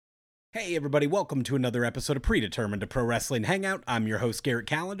Hey everybody, welcome to another episode of Predetermined, a Pro Wrestling Hangout. I'm your host Garrett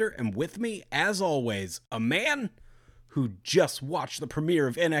Callender, and with me, as always, a man who just watched the premiere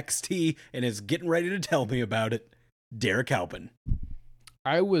of NXT and is getting ready to tell me about it, Derek Halpin.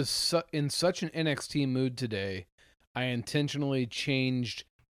 I was in such an NXT mood today, I intentionally changed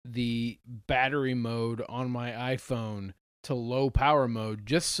the battery mode on my iPhone to low power mode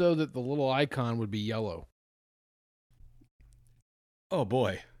just so that the little icon would be yellow. Oh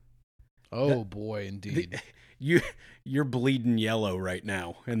boy. Oh boy, indeed. You're bleeding yellow right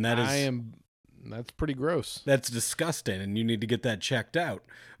now, and That's pretty gross. That's disgusting, and you need to get that checked out.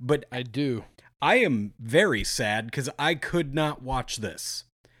 But I do. I am very sad because I could not watch this.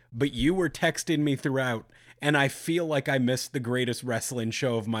 But you were texting me throughout, and I feel like I missed the greatest wrestling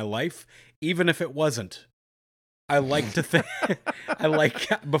show of my life, even if it wasn't. I like to think,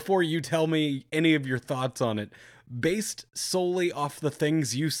 before you tell me any of your thoughts on it, based solely off the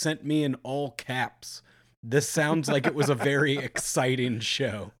things you sent me in all caps, this sounds like it was a very exciting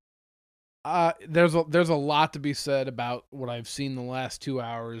show. There's a lot to be said about what I've seen the last 2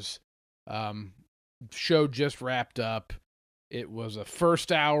 hours. Show just wrapped up. It was a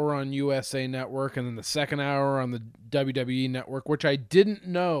first hour on USA Network and then the second hour on the WWE Network, which I didn't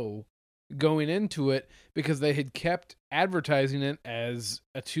know going into it because they had kept advertising it as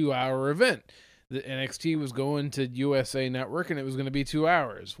a 2-hour event. The NXT was going to USA Network and it was going to be 2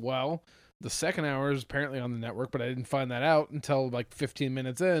 hours. Well, the second hour is apparently on the network, but I didn't find that out until like 15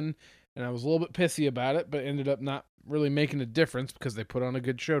 minutes in, and I was a little bit pissy about it, but ended up not really making a difference because they put on a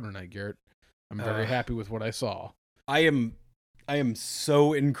good show tonight, Garrett. I'm very happy with what I saw. I am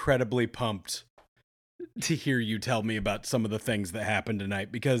so incredibly pumped to hear you tell me about some of the things that happened tonight,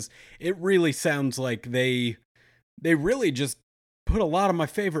 because it really sounds like they really just put a lot of my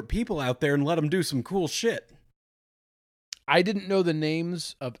favorite people out there and let them do some cool shit. I didn't know the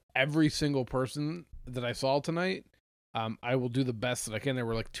names of every single person that I saw tonight. I will do the best that I can. There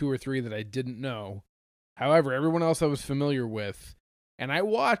were like 2 or 3 that I didn't know. However, everyone else I was familiar with. And I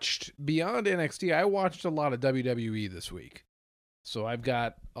watched, beyond NXT, I watched a lot of WWE this week. So I've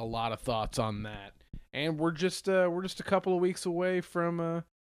got a lot of thoughts on that. And we're just a couple of weeks away from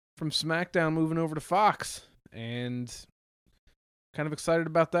SmackDown moving over to Fox. And kind of excited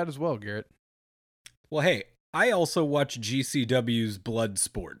about that as well, Garrett. Well, hey, I also watched GCW's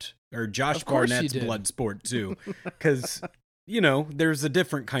Bloodsport, or Josh Barnett's Bloodsport too, because, there's a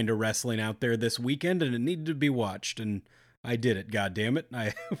different kind of wrestling out there this weekend, and it needed to be watched, and I did it, goddammit.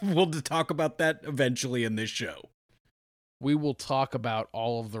 We'll talk about that eventually in this show. We will talk about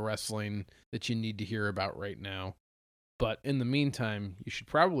all of the wrestling that you need to hear about right now, but in the meantime, you should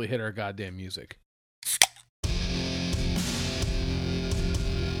probably hit our goddamn music.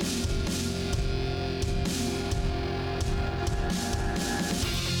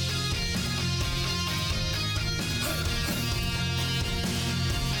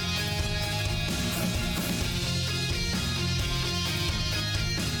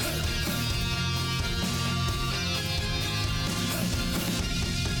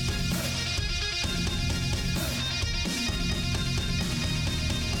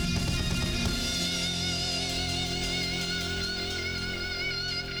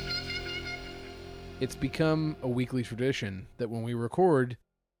 It's become a weekly tradition that when we record,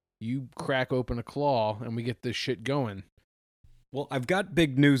 you crack open a claw and we get this shit going. Well, I've got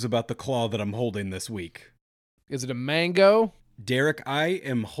big news about the claw that I'm holding this week. Is it a mango? Derek, I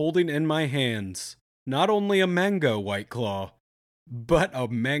am holding in my hands not only a mango White Claw, but a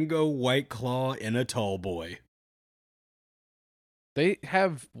mango White Claw in a tall boy. They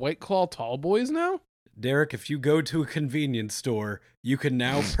have White Claw tall boys now? Derek, if you go to a convenience store, you can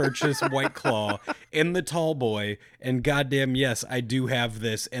now purchase White Claw in the tall boy, and goddamn yes, I do have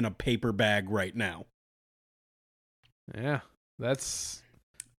this in a paper bag right now. Yeah, that's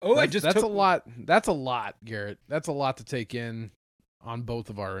a lot. That's a lot, Garrett. That's a lot to take in on both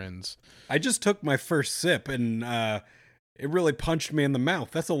of our ends. I just took my first sip, and it really punched me in the mouth.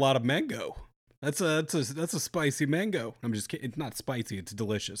 That's a lot of mango. That's a spicy mango. I'm just kidding. It's not spicy. It's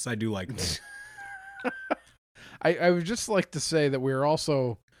delicious. I do like this. I would just like to say that we're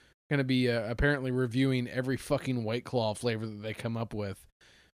also going to be apparently reviewing every fucking White Claw flavor that they come up with.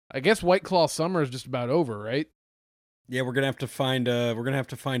 I guess White Claw summer is just about over, right? Yeah, we're gonna have to find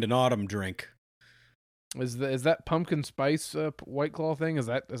an autumn drink. Is that pumpkin spice White Claw thing? Is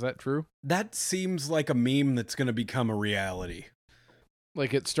that true? That seems like a meme that's gonna become a reality.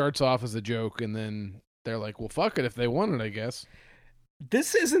 Like it starts off as a joke, and then they're like, "Well, fuck it if they want it, I guess."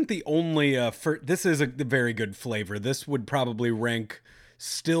 This isn't the only. This is a very good flavor. This would probably rank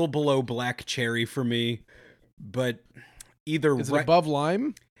still below black cherry for me, but either is it above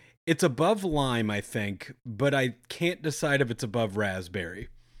lime? It's above lime, I think, but I can't decide if it's above raspberry.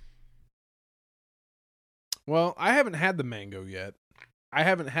 Well, I haven't had the mango yet. I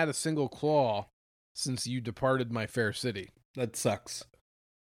haven't had a single claw since you departed my fair city. That sucks.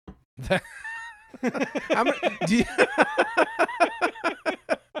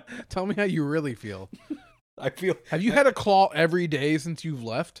 Tell me how you really feel. Have you had a claw every day since you've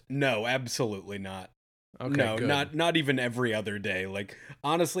left? No, absolutely not. Okay, no, good. not even every other day. Like,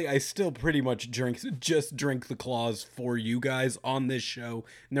 honestly, I still pretty much drink the claws for you guys on this show.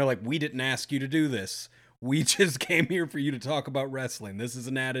 And they're like, we didn't ask you to do this. We just came here for you to talk about wrestling. This is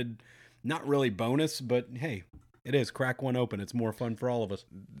an added, not really bonus, but hey, it is. Crack one open. It's more fun for all of us.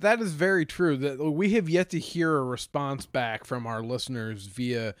 That is very true. That we have yet to hear a response back from our listeners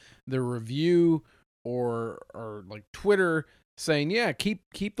via the review or like Twitter saying, yeah,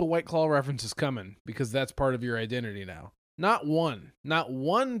 keep the White Claw references coming because that's part of your identity now. Not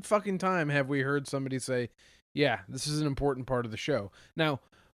one fucking time have we heard somebody say, yeah, this is an important part of the show. Now,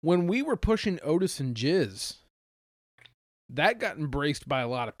 when we were pushing Otis and Jizz, that got embraced by a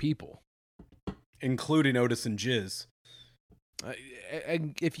lot of people. Including Otis and Jizz.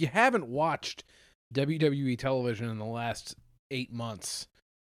 If you haven't watched WWE television in the last 8 months,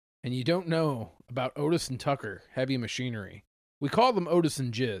 and you don't know about Otis and Tucker, Heavy Machinery, we call them Otis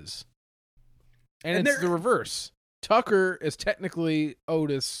and Jizz. And it's the reverse. Tucker is technically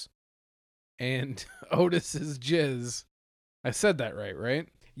Otis, and Otis is Jizz. I said that right?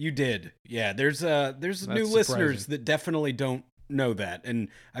 You did. Yeah, there's new listeners that definitely don't know that. And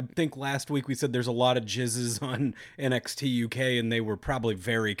I think last week we said there's a lot of jizzes on NXT UK, and they were probably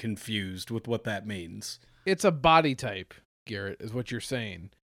very confused with what that means. It's a body type, Garrett, is what you're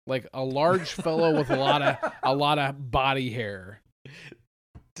saying. Like a large fellow with a lot of body hair.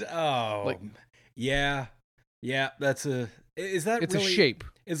 Oh, like, yeah. It's really a shape?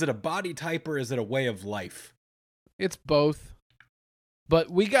 Is it a body type or is it a way of life? It's both.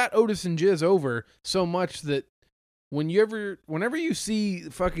 But we got Otis and Jizz over so much that whenever you see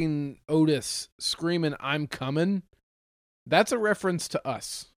fucking Otis screaming, "I'm coming," that's a reference to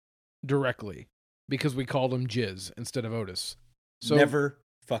us directly because we called him Jizz instead of Otis. So never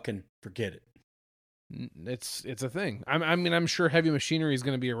fucking forget it. It's a thing. I'm sure Heavy Machinery is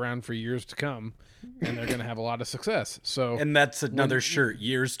going to be around for years to come, and they're going to have a lot of success. So, and that's another shirt,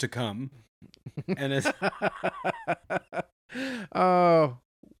 years to come. And it's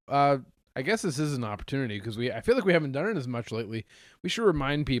I guess this is an opportunity because I feel like we haven't done it as much lately. We should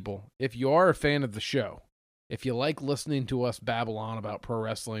remind people, if you are a fan of the show, if you like listening to us babble on about pro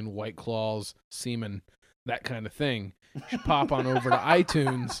wrestling, White Claws, semen, that kind of thing, you should pop on over to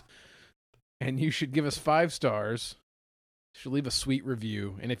iTunes and you should give us 5 stars. You should leave a sweet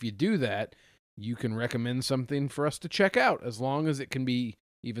review. And if you do that, you can recommend something for us to check out, as long as it can be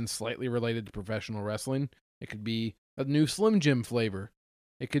even slightly related to professional wrestling. It could be a new Slim Jim flavor.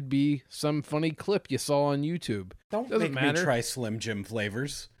 It could be some funny clip you saw on YouTube. Doesn't matter. Me try Slim Jim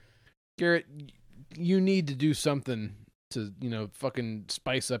flavors. Garrett, you need to do something to, fucking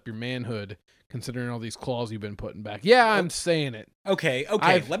spice up your manhood, considering all these claws you've been putting back. Yeah, I'm saying it. Okay. Go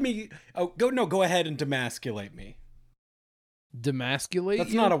ahead and demasculate me. Demasculate?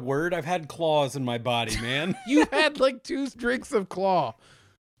 That's not a word. I've had claws in my body, man. You've had like 2 drinks of claw.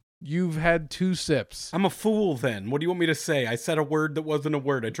 You've had 2 sips. I'm a fool then. What do you want me to say? I said a word that wasn't a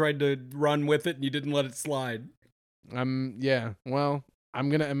word. I tried to run with it and you didn't let it slide. Yeah. Well, I'm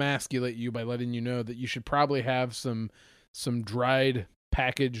going to emasculate you by letting you know that you should probably have some dried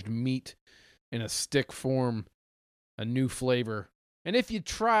packaged meat in a stick form, a new flavor. And if you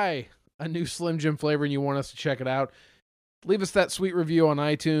try a new Slim Jim flavor and you want us to check it out, leave us that sweet review on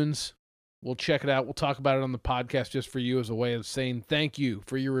iTunes. We'll check it out. We'll talk about it on the podcast just for you as a way of saying thank you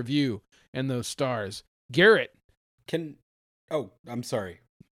for your review and those stars. Garrett. I'm sorry.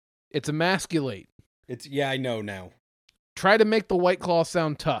 It's emasculate. I know now. Try to make the White Claw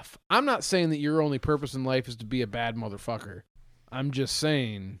sound tough. I'm not saying that your only purpose in life is to be a bad motherfucker. I'm just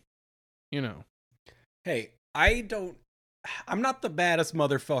saying, Hey, I'm not the baddest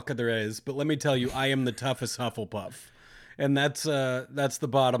motherfucker there is, but let me tell you, I am the toughest Hufflepuff. And that's the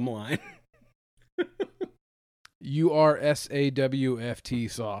bottom line. You are SAWFT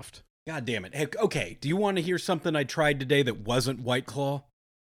soft. God damn it. Hey, okay, do you want to hear something I tried today that wasn't White Claw?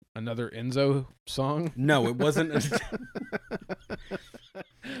 Another Enzo song? No, it wasn't.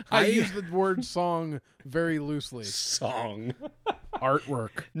 I use the word song very loosely. Song.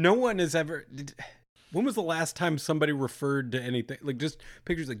 Artwork. No one has ever... When was the last time somebody referred to anything? Like, just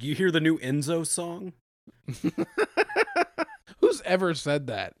pictures, like, you hear the new Enzo song? Who's ever said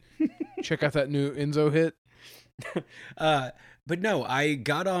that? Check out that new Enzo hit. But But no, I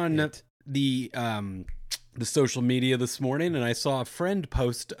got on It. the social media this morning and I saw a friend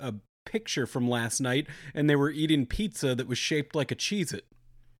post a picture from last night and they were eating pizza that was shaped like a Cheez-It.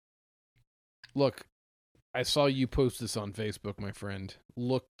 Look, I saw you post this on Facebook, my friend.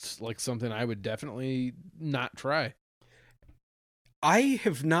 Looked like something I would definitely not try. I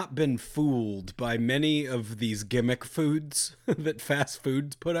have not been fooled by many of these gimmick foods that fast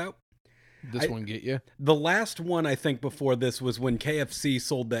foods put out. This one get you? The last one I think before this was when KFC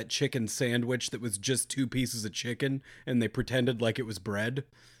sold that chicken sandwich that was just 2 pieces of chicken and they pretended like it was bread.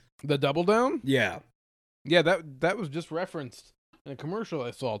 The Double Down? Yeah. Yeah, that was just referenced in a commercial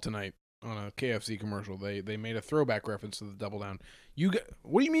I saw tonight on a KFC commercial. They made a throwback reference to the Double Down.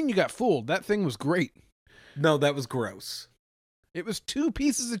 What do you mean you got fooled? That thing was great. No, that was gross. It was 2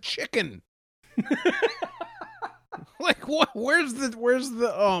 pieces of chicken. Like what? Where's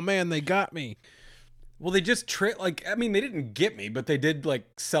the? Oh man, they got me. Well, they just I mean, they didn't get me, but they did like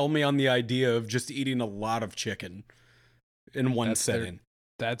sell me on the idea of just eating a lot of chicken in one setting.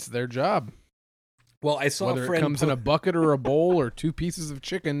 That's their job. Well, I saw whether a friend it comes in a bucket or a bowl or 2 pieces of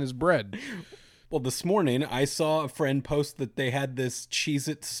chicken is bread. Well, this morning I saw a friend post that they had this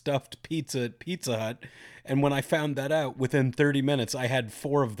Cheez-It stuffed pizza at Pizza Hut, and when I found that out, within 30 minutes I had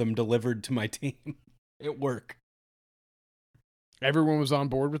 4 of them delivered to my team at work. Everyone was on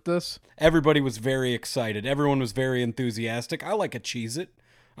board with this? Everybody was very excited. Everyone was very enthusiastic. I like a Cheez-It.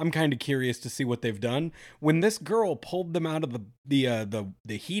 I'm kind of curious to see what they've done. When this girl pulled them out of the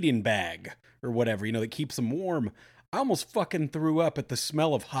heating bag or whatever, you know, that keeps them warm, I almost fucking threw up at the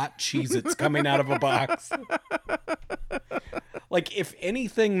smell of hot Cheez-Its coming out of a box. Like, if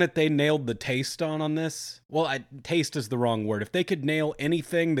anything that they nailed the taste on this, well, taste is the wrong word. If they could nail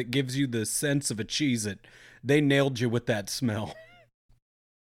anything that gives you the sense of a Cheez-It, they nailed you with that smell.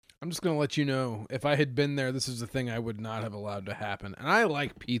 I'm just going to let you know, if I had been there, this is the thing I would not have allowed to happen. And I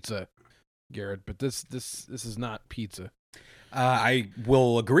like pizza, Garrett, but this is not pizza. I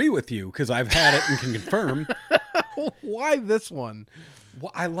will agree with you because I've had it and can confirm. Why this one?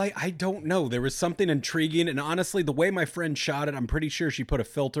 Well, I don't know. There was something intriguing, and honestly, the way my friend shot it, I'm pretty sure she put a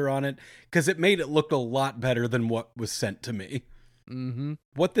filter on it because it made it look a lot better than what was sent to me. Mm-hmm.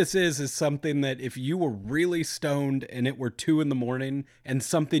 What this is something that if you were really stoned and it were 2 a.m. and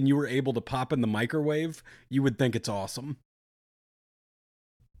something you were able to pop in the microwave, you would think it's awesome.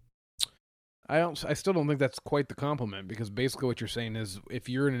 I still don't think that's quite the compliment, because basically what you're saying is if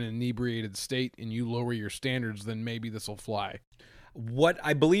you're in an inebriated state and you lower your standards, then maybe this will fly. What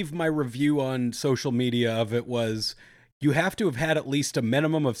I believe my review on social media of it was, you have to have had at least a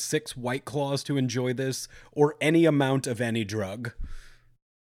minimum of 6 White Claws to enjoy this, or any amount of any drug.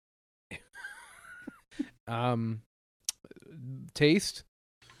 Taste?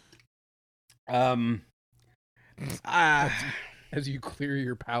 As you clear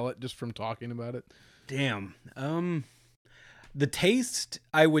your palate just from talking about it. Damn. The taste,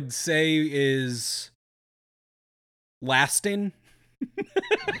 I would say, is lasting.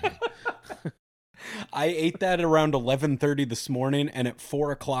 I ate that around 11:30 this morning, and at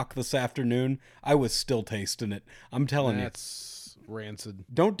 4 o'clock this afternoon, I was still tasting it. I'm telling you. That's rancid.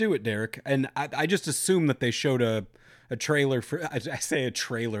 Don't do it, Derek. And I just assume that they showed a trailer for, I say a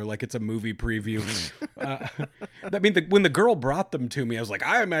trailer like it's a movie preview. I mean, when the girl brought them to me, I was like,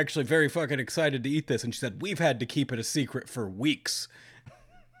 I'm actually very fucking excited to eat this. And she said, we've had to keep it a secret for weeks.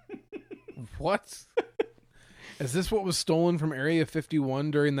 What? Is this what was stolen from Area 51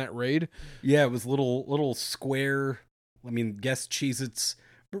 during that raid? Yeah, it was little square, I mean, guess Cheez-Its.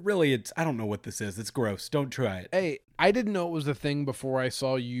 But really, I don't know what this is. It's gross. Don't try it. A, I didn't know it was a thing before I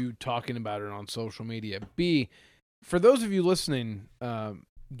saw you talking about it on social media. B, for those of you listening,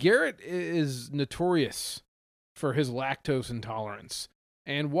 Garrett is notorious for his lactose intolerance.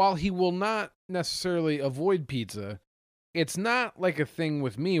 And while he will not necessarily avoid pizza, it's not like a thing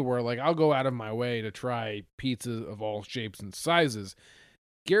with me where like I'll go out of my way to try pizza of all shapes and sizes.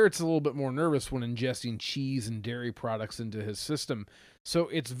 Garrett's a little bit more nervous when ingesting cheese and dairy products into his system. So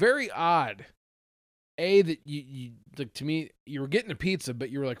it's very odd, that you like, to me, you were getting a pizza, but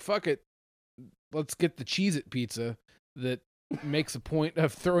you were like, fuck it, let's get the Cheez-It pizza that makes a point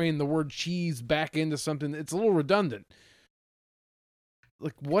of throwing the word cheese back into something. It's a little redundant.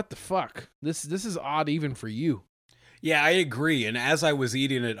 Like, what the fuck? This is odd even for you. Yeah, I agree. And as I was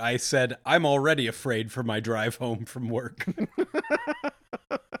eating it, I said, I'm already afraid for my drive home from work.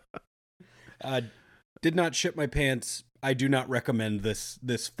 Did not shit my pants. I do not recommend this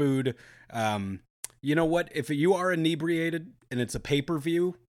food. You know what? If you are inebriated and it's a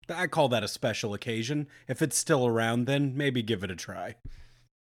pay-per-view, I call that a special occasion. If it's still around, then maybe give it a try.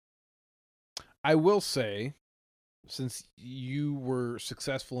 I will say since you were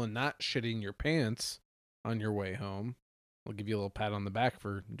successful in not shitting your pants on your way home, I'll give you a little pat on the back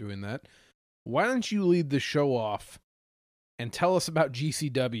for doing that. Why don't you lead the show off and tell us about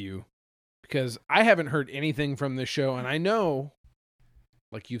GCW? Because I haven't heard anything from this show, and I know,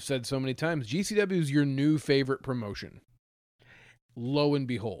 like you've said so many times, GCW is your new favorite promotion. Lo and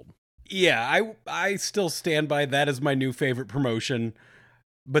behold. Yeah, I still stand by that as my new favorite promotion.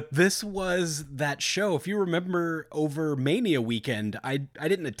 But this was that show. If you remember, over Mania weekend, I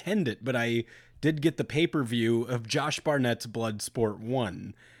didn't attend it, but I did get the pay-per-view of Josh Barnett's Bloodsport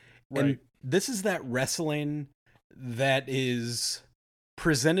 1. Right. And this is that wrestling that is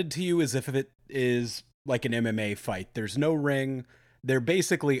presented to you as if it is like an MMA fight. There's no ring. They're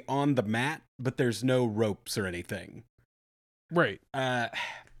basically on the mat, but there's no ropes or anything. Right. I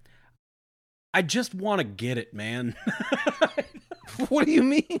just want to get it, man. What do you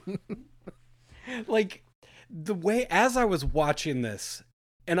mean? Like, the way, as I was watching this,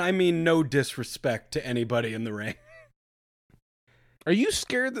 and I mean no disrespect to anybody in the ring. Are you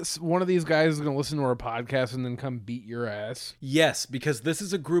scared that one of these guys is going to listen to our podcast and then come beat your ass? Yes, because this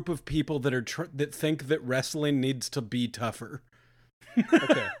is a group of people that are that think that wrestling needs to be tougher.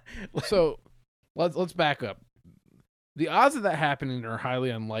 Okay. So, let's back up. The odds of that happening are highly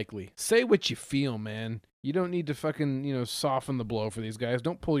unlikely. Say what you feel, man. You don't need to fucking, soften the blow for these guys.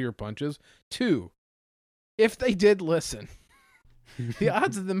 Don't pull your punches. 2, if they did listen, the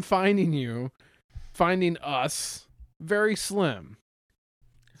odds of them finding us, very slim.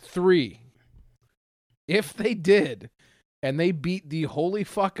 3, if they did, and they beat the holy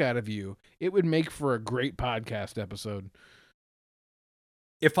fuck out of you, it would make for a great podcast episode.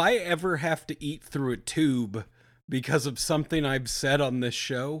 If I ever have to eat through a tube because of something I've said on this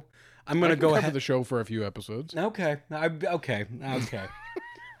show, I'm going to go ahead the show for a few episodes. Okay. Okay.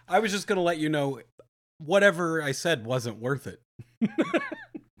 I was just going to let you know whatever I said wasn't worth it.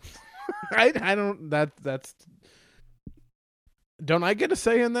 I don't that's don't I get a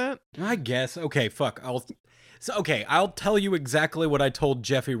say in that? I guess. Okay, fuck. I'll tell you exactly what I told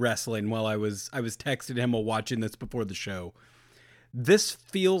Jeffy Wrestling while I was texting him while watching this before the show. This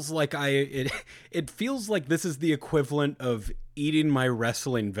feels like it feels like this is the equivalent of eating my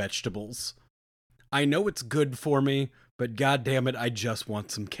wrestling vegetables. I know it's good for me, but god damn it, I just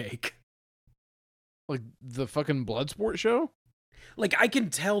want some cake. Like the fucking Bloodsport show? Like, I can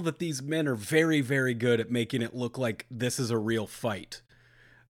tell that these men are very, very good at making it look like this is a real fight.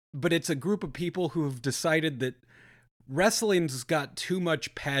 But it's a group of people who have decided that wrestling's got too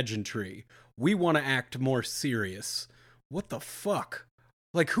much pageantry. We want to act more serious. What the fuck?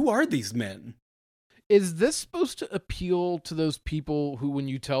 Like, who are these men? Is this supposed to appeal to those people who, when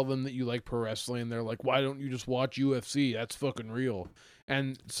you tell them that you like pro wrestling, they're like, why don't you just watch UFC? That's fucking real.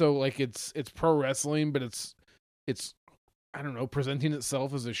 And so, like, it's pro wrestling, but it's I don't know, presenting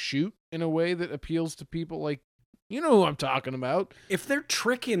itself as a shoot in a way that appeals to people like, you know who I'm talking about. If they're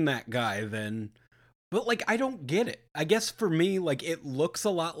tricking that guy, then... But, like, I don't get it. I guess for me, like, it looks a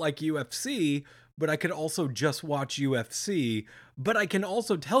lot like UFC, but I could also just watch UFC. But I can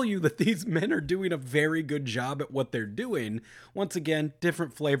also tell you that these men are doing a very good job at what they're doing. Once again,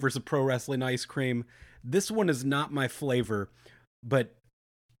 different flavors of pro wrestling ice cream. This one is not my flavor, but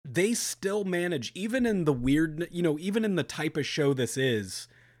they still manage, even in the weird, even in the type of show this is,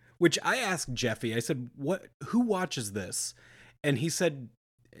 which I asked Jeffy, I said, who watches this? And he said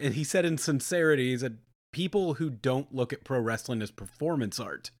in sincerity, he said, people who don't look at pro wrestling as performance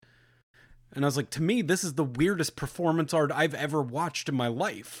art. And I was like, to me, this is the weirdest performance art I've ever watched in my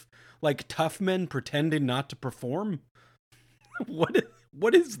life. Like, tough men pretending not to perform? What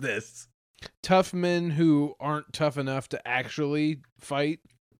is this? Tough men who aren't tough enough to actually fight,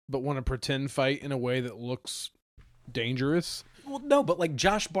 but want to pretend fight in a way that looks dangerous. Well, no, but like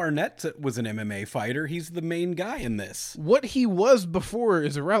Josh Barnett was an MMA fighter. He's the main guy in this. What he was before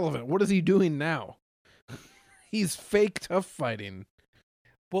is irrelevant. What is he doing now? He's fake tough fighting.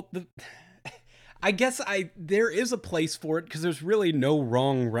 Well, I guess there is a place for it because there's really no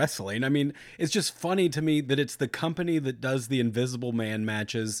wrong wrestling. I mean, it's just funny to me that it's the company that does the Invisible Man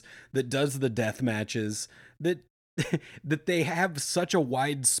matches, that does the death matches, that they have such a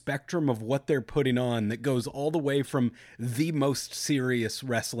wide spectrum of what they're putting on that goes all the way from the most serious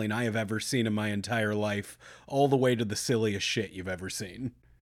wrestling I have ever seen in my entire life, all the way to the silliest shit you've ever seen.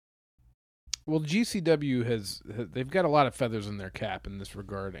 Well, GCW they've got a lot of feathers in their cap in this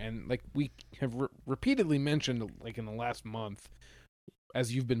regard, and like we have repeatedly mentioned, like in the last month,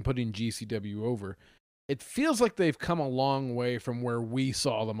 as you've been putting GCW over, it feels like they've come a long way from where we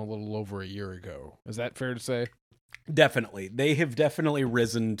saw them a little over a year ago. Is that fair to say? Definitely. They have definitely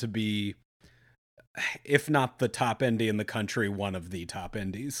risen to be if not the top indie in the country, one of the top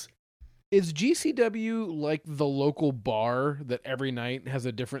indies. Is GCW like the local bar that every night has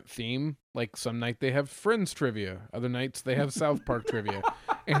a different theme? Like some night they have Friends trivia, other nights they have South Park trivia.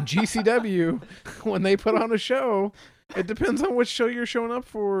 And GCW, when they put on a show, it depends on which show you're showing up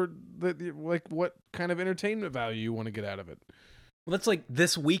for, like what kind of entertainment value you want to get out of it. Well, that's like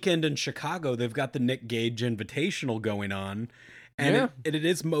this weekend in Chicago, they've got the Nick Gage Invitational going on. And it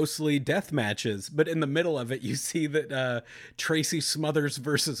is mostly death matches, but in the middle of it, you see that Tracy Smothers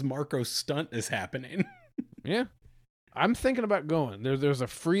versus Marco Stunt is happening. Yeah, I'm thinking about going. There's a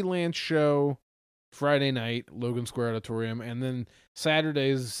freelance show Friday night, Logan Square Auditorium, and then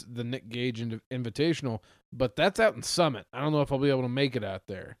Saturday's the Nick Gage Invitational, but that's out in Summit. I don't know if I'll be able to make it out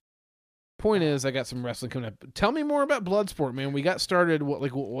there. Point is, I got some wrestling coming up. Tell me more about Bloodsport, man. We got started.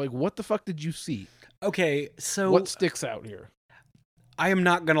 What the fuck did you see? Okay, so what sticks out here? I am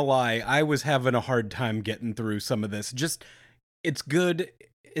not going to lie. I was having a hard time getting through some of this. It's good.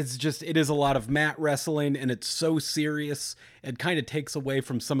 It is a lot of mat wrestling, and it's so serious. It kind of takes away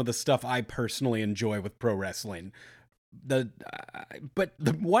from some of the stuff I personally enjoy with pro wrestling. But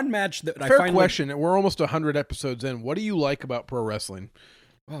the one match that Fair question. We're almost 100 episodes in. What do you like about pro wrestling?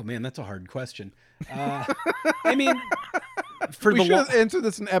 Oh man, that's a hard question. I mean, we should answer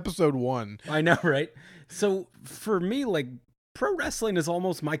this in episode 1. I know, right? So for me, like, pro wrestling is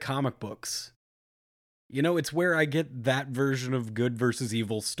almost my comic books. You know, it's where I get that version of good versus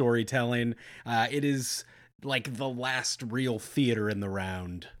evil storytelling. It is like the last real theater in the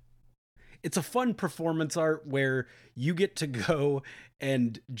round. It's a fun performance art where you get to go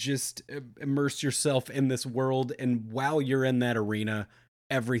and just immerse yourself in this world. And while you're in that arena,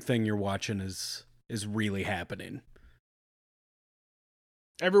 everything you're watching is really happening.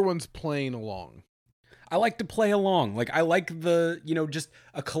 Everyone's playing along. I like to play along. Like, I like just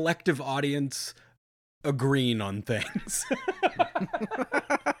a collective audience agreeing on things.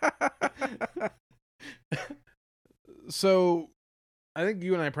 So, I think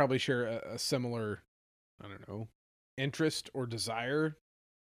you and I probably share a similar, I don't know, interest or desire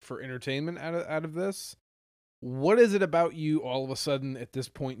for entertainment out of this. What is it about you all of a sudden at this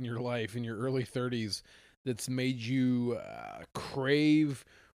point in your life, in your early 30s, that's made you crave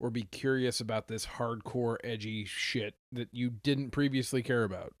or be curious about this hardcore, edgy shit that you didn't previously care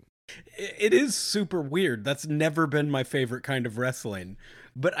about? It is super weird. That's never been my favorite kind of wrestling.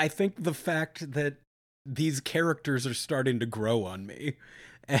 But I think the fact that these characters are starting to grow on me,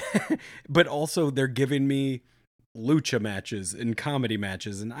 but also they're giving me lucha matches and comedy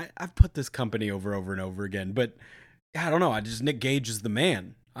matches. And I've put this company over and over again, but I don't know. Nick Gage is the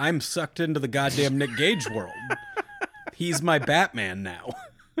man. I'm sucked into the goddamn Nick Gage world. He's my Batman now.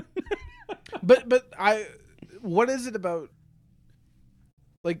 But what is it about,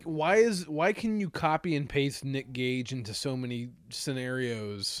 like, why can you copy and paste Nick Gage into so many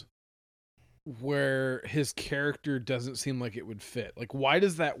scenarios where his character doesn't seem like it would fit? Like, why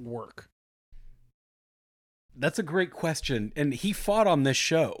does that work? That's a great question. And he fought on this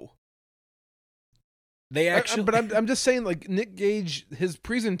show. They actually, but I'm just saying, like, Nick Gage, his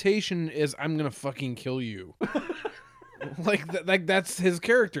presentation is, I'm gonna fucking kill you. like that's his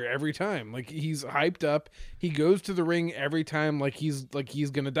character every time. Like, he's hyped up. He goes to the ring every time like he's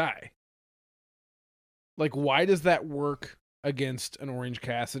gonna die. Like, why does that work against an Orange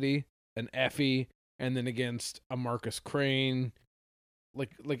Cassidy, an Effie, and then against a Marcus Crane?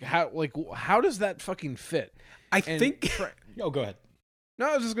 How does that fucking fit? Oh, go ahead.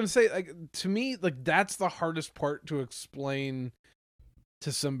 No, I was just gonna say, like, to me, like, that's the hardest part to explain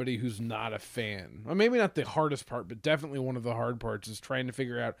to somebody who's not a fan. Or maybe not the hardest part, but definitely one of the hard parts is trying to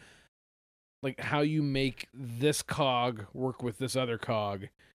figure out, like, how you make this cog work with this other cog,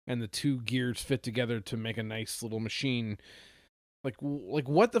 and the two gears fit together to make a nice little machine. Like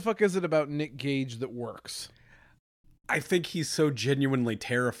what the fuck is it about Nick Gage that works? I think he's so genuinely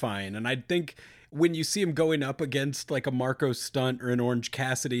terrifying, and I think when you see him going up against like a Marco Stunt or an Orange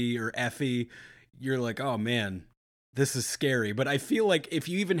Cassidy or Effie, you're like, oh man, this is scary. But I feel like if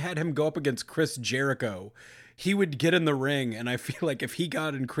you even had him go up against Chris Jericho, he would get in the ring, and I feel like if he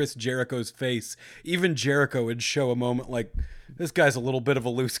got in Chris Jericho's face, even Jericho would show a moment like, this guy's a little bit of a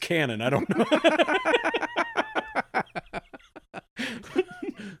loose cannon. I don't know.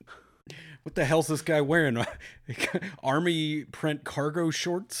 What the hell's this guy wearing? Army print cargo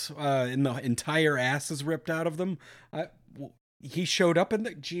shorts, and the entire ass is ripped out of them. He showed up in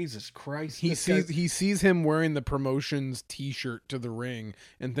the, Jesus Christ. He sees him wearing the promotions t-shirt to the ring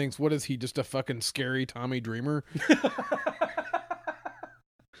and thinks, what is he, just a fucking scary Tommy Dreamer?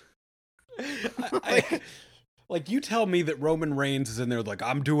 Like, you tell me that Roman Reigns is in there like,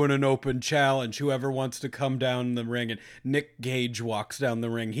 I'm doing an open challenge, whoever wants to come down the ring, and Nick Gage walks down the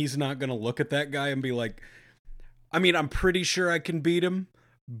ring. He's not going to look at that guy and be like, I mean, I'm pretty sure I can beat him,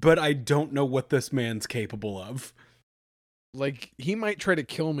 but I don't know what this man's capable of. Like, he might try to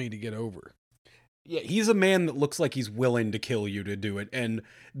kill me to get over. Yeah, he's a man that looks like he's willing to kill you to do it. And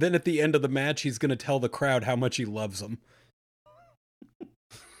then at the end of the match, he's going to tell the crowd how much he loves them.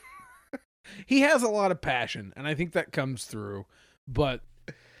 He has a lot of passion, and I think that comes through. But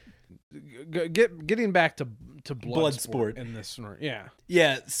getting back to Bloodsport in this, yeah.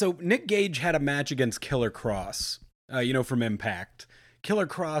 Yeah, so Nick Gage had a match against Killer Cross, from Impact. Killer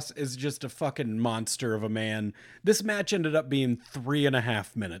Cross is just a fucking monster of a man. This match ended up being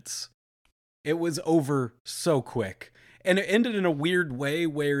 3.5 minutes. It was over so quick. And it ended in a weird way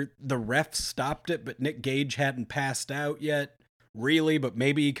where the ref stopped it, but Nick Gage hadn't passed out yet. Really, but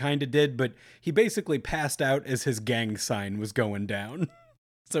maybe he kind of did. But he basically passed out as his gang sign was going down.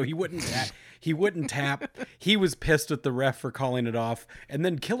 So he wouldn't tap. He was pissed at the ref for calling it off. And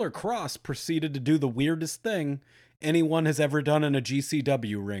then Killer Cross proceeded to do the weirdest thing anyone has ever done in a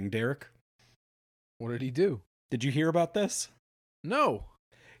GCW ring, Derek. What did he do? Did you hear about this? No.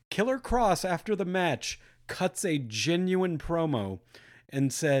 Killer Cross, after the match, cuts a genuine promo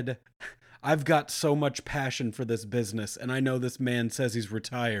and said, I've got so much passion for this business, and I know this man says he's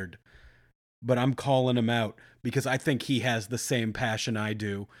retired, but I'm calling him out because I think he has the same passion I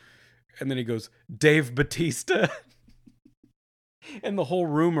do. And then he goes, Dave Batista. And the whole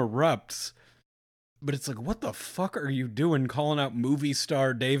room erupts. But it's like, what the fuck are you doing calling out movie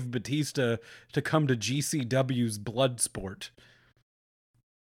star Dave Batista to come to GCW's Bloodsport?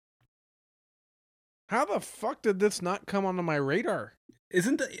 How the fuck did this not come onto my radar?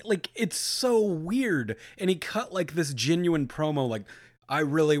 Isn't that, like, it's so weird. And he cut like this genuine promo, like, I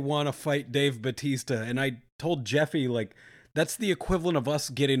really want to fight Dave Batista. And I told Jeffy, like, that's the equivalent of us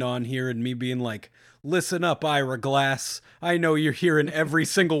getting on here and me being like, listen up, Ira Glass. I know you're hearing every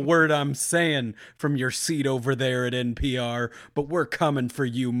single word I'm saying from your seat over there at NPR, but we're coming for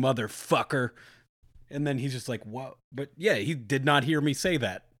you, motherfucker. And then he's just like, what? But yeah, he did not hear me say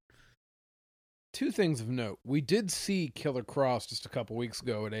that. Two things of note. We did see Killer Cross just a couple weeks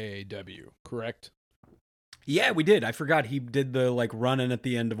ago at AAW, correct? Yeah, we did. I forgot he did the like run-in at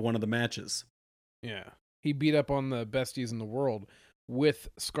the end of one of the matches. Yeah. He beat up on the besties in the world with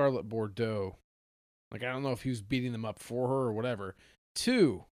Scarlett Bordeaux. Like, I don't know if he was beating them up for her or whatever.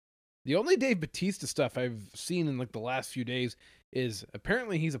 Two, the only Dave Batista stuff I've seen in like the last few days is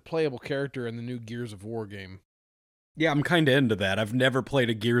apparently he's a playable character in the new Gears of War game. Yeah, I'm kind of into that. I've never played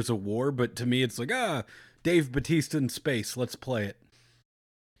a Gears of War, but to me it's like, Dave Batista in space, let's play it.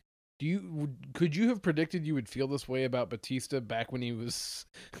 Could you have predicted you would feel this way about Batista back when he was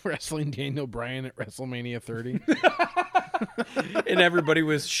wrestling Daniel Bryan at WrestleMania 30? And everybody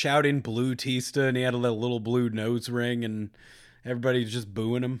was shouting Blue Tista, and he had a little blue nose ring, and everybody's just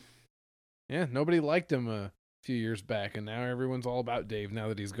booing him. Yeah, nobody liked him a few years back, and now everyone's all about Dave now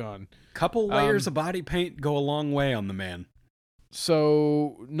that he's gone. Couple layers of body paint go a long way on the man.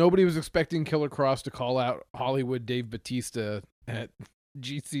 So nobody was expecting Killer Cross to call out Hollywood Dave Batista at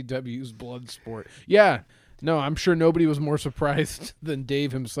GCW's Bloodsport. Yeah, no, I'm sure nobody was more surprised than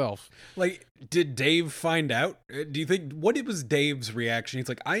Dave himself. Like, did Dave find out? Do you think, what was Dave's reaction? He's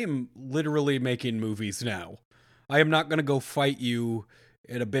like, I am literally making movies now. I am not going to go fight you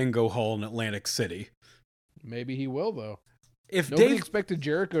at a bingo hall in Atlantic City. Maybe he will, though. If Nobody Dave expected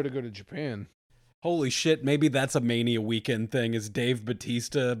Jericho to go to Japan. Holy shit, maybe that's a Mania weekend thing, is Dave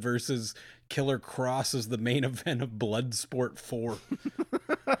Batista versus Killer Cross as the main event of Bloodsport 4.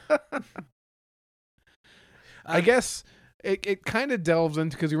 I guess it kind of delves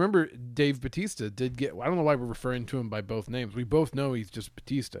into, because you remember Dave Batista did get, I don't know why we're referring to him by both names. We both know he's just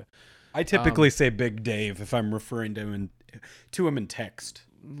Batista. I typically say Big Dave if I'm referring to him in text.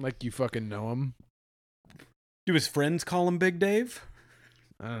 Like you fucking know him. Do his friends call him Big Dave?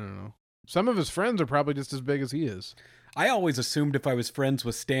 I don't know. Some of his friends are probably just as big as he is. I always assumed if I was friends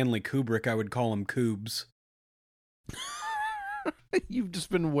with Stanley Kubrick, I would call him Coobs. You've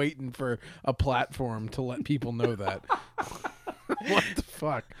just been waiting for a platform to let people know that. What the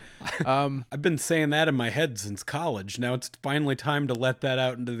fuck? I've been saying that in my head since college. Now it's finally time to let that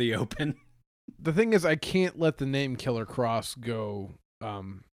out into the open. The thing is, I can't let the name Killer Cross go.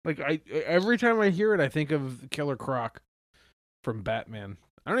 Every time I hear it, I think of Killer Croc from Batman.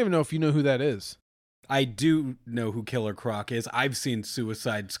 I don't even know if you know who that is. I do know who Killer Croc is. I've seen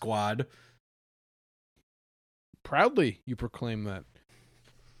Suicide Squad. Proudly, you proclaim that.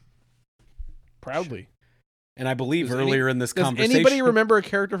 Proudly. And I believe earlier in this conversation... Does anybody remember a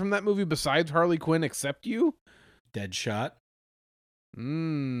character from that movie besides Harley Quinn except you? Deadshot.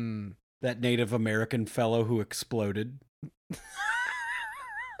 Mmm. That Native American fellow who exploded.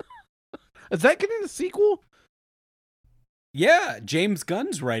 Is that getting a sequel? Yeah, James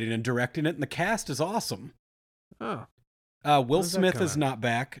Gunn's writing and directing it, and the cast is awesome. Oh. Will Smith is not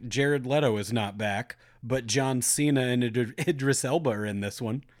back. Jared Leto is not back. But John Cena and Idris Elba are in this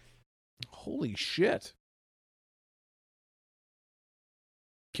one. Holy shit.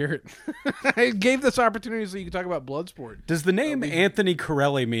 Garrett, I gave this opportunity so you could talk about Bloodsport. Does the name Anthony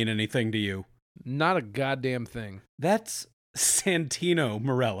Corelli mean anything to you? Not a goddamn thing. That's Santino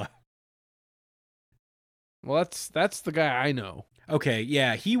Marella. Well, that's the guy I know. Okay,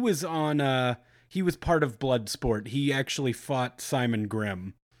 yeah, he was on. He was part of Bloodsport. He actually fought Simon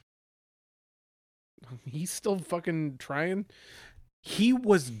Grimm. He's still fucking trying. He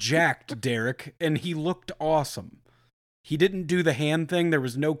was jacked, Derek, and he looked awesome. He didn't do the hand thing. There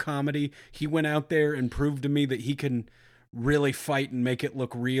was no comedy. He went out there and proved to me that he can really fight and make it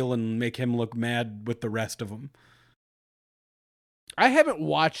look real and make him look mad with the rest of them. I haven't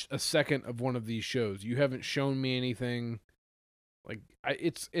watched a second of one of these shows. You haven't shown me anything. Like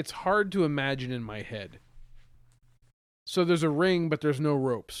it's hard to imagine in my head. So there's a ring, but there's no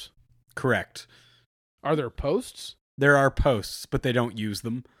ropes. Correct. Are there posts? There are posts, but they don't use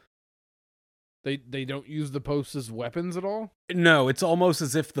them. They don't use the posts as weapons at all? No, it's almost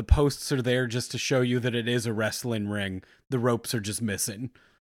as if the posts are there just to show you that it is a wrestling ring. The ropes are just missing.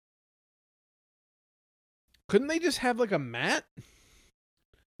 Couldn't they just have like a mat?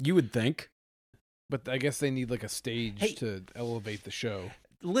 You would think. But I guess they need like a stage to elevate the show.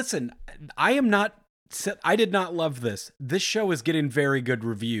 Listen, I did not love this. This show is getting very good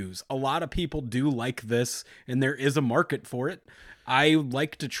reviews. A lot of people do like this, and there is a market for it. I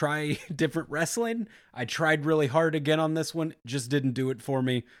like to try different wrestling. I tried really hard again on this one. Just didn't do it for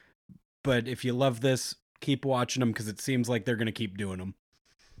me. But if you love this, keep watching them because it seems like they're going to keep doing them.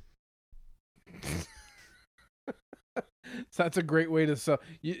 So that's a great way to sell.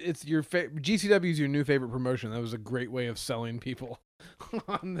 It's your GCW is your new favorite promotion. That was a great way of selling people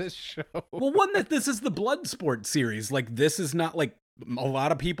on this show. Well, this is the Bloodsport series. Like, this is not like a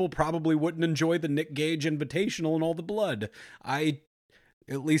lot of people probably wouldn't enjoy the Nick Gage Invitational and all the blood. I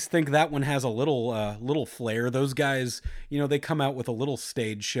at least think that one has a little flair. Those guys, they come out with a little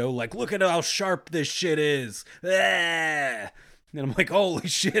stage show. Like, look at how sharp this shit is. Ah! And I'm like, holy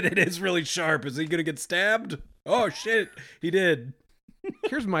shit, it is really sharp. Is he gonna get stabbed? Oh shit, he did.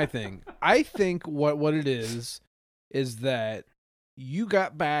 Here's my thing. I think what it is that you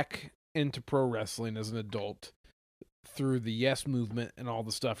got back into pro wrestling as an adult through the Yes movement and all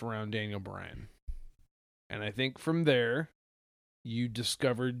the stuff around Daniel Bryan. And I think from there, you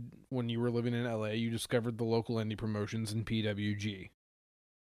discovered, when you were living in LA, you discovered the local indie promotions in PWG.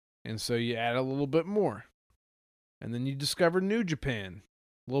 And so you add a little bit more. And then you discovered New Japan,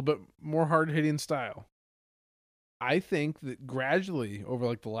 a little bit more hard-hitting style. I think that gradually, over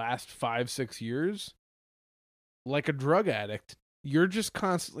like the last 5-6 years, like a drug addict, you're just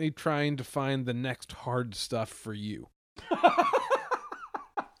constantly trying to find the next hard stuff for you.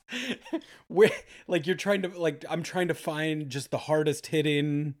 Like I'm trying to find just the hardest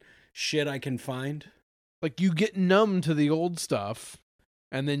hitting shit I can find. Like you get numb to the old stuff,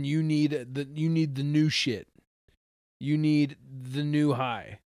 and then you need the new shit. You need the new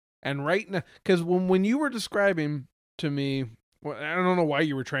high. And right now, because when you were describing to me, well, I don't know why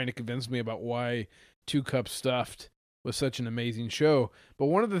you were trying to convince me about why Two Cups Stuffed was such an amazing show, but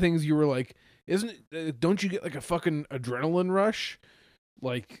one of the things you were like, don't you get like a fucking adrenaline rush?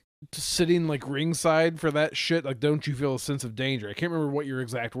 Like sitting like ringside for that shit? Like, don't you feel a sense of danger? I can't remember what your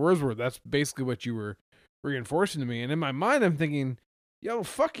exact words were. That's basically what you were reinforcing to me. And in my mind, I'm thinking, yo,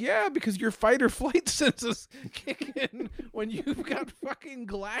 fuck yeah, because your fight or flight senses kick in when you've got fucking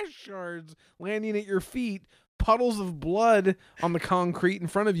glass shards landing at your feet, puddles of blood on the concrete in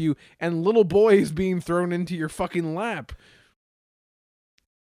front of you, and little boys being thrown into your fucking lap.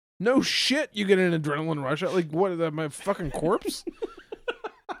 No shit, you get an adrenaline rush. Like, what, my fucking corpse?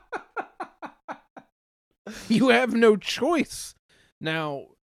 You have no choice. Now,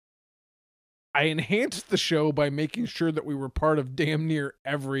 I enhanced the show by making sure that we were part of damn near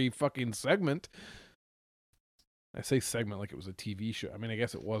every fucking segment. I say segment like it was a TV show. I mean, I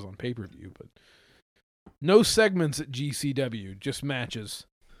guess it was on pay-per-view, but no segments at GCW, just matches.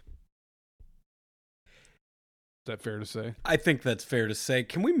 Is that fair to say? I think that's fair to say.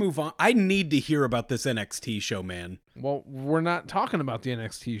 Can we move on? I need to hear about this NXT show, man. Well, we're not talking about the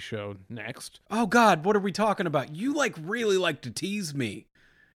NXT show next. Oh, God, what are we talking about? You, really like to tease me.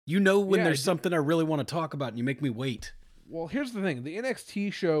 You know when there's something I really want to talk about, and you make me wait. Well, here's the thing. The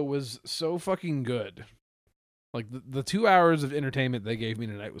NXT show was so fucking good Like the 2 hours of entertainment they gave me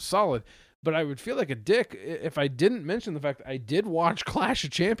tonight was solid, but I would feel like a dick if I didn't mention the fact that I did watch Clash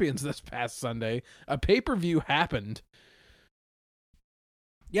of Champions this past Sunday. A pay-per-view happened.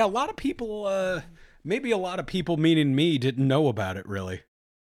 Yeah, a lot of people, maybe a lot of people, meaning me, didn't know about it, really.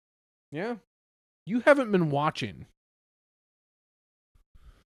 Yeah. You haven't been watching.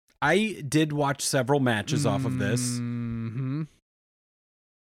 I did watch several matches off of this. Mm-hmm.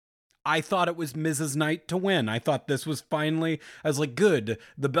 I thought it was Miz's night to win. I thought this was finally, I was like, good,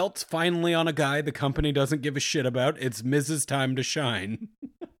 the belt's finally on a guy the company doesn't give a shit about. It's Miz's time to shine.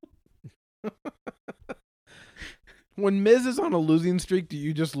 When Miz is on a losing streak, do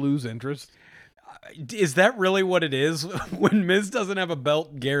you just lose interest? Is that really what it is? When Miz doesn't have a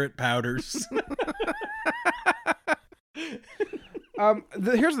belt, Garrett powders.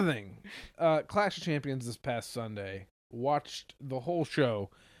 Here's the thing. Clash of Champions this past Sunday, watched the whole show.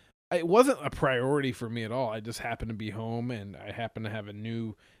 It wasn't a priority for me at all. I just happened to be home, and I happened to have a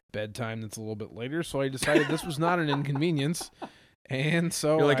new bedtime that's a little bit later, so I decided this was not an inconvenience. And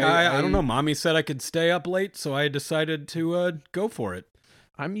so you're like, I don't know. Mommy said I could stay up late, so I decided to go for it.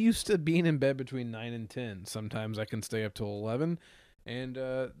 I'm used to being in bed between 9 and 10. Sometimes I can stay up till 11. And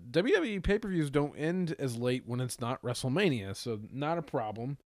WWE pay-per-views don't end as late when it's not WrestleMania, so not a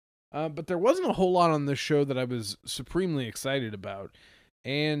problem. But there wasn't a whole lot on this show that I was supremely excited about.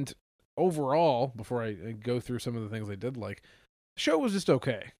 And overall, before I go through some of the things I did like, the show was just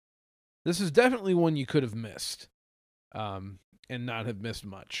okay. This is definitely one you could have missed. And not have missed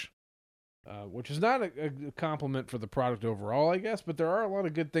much, which is not a compliment for the product overall, I guess. But there are a lot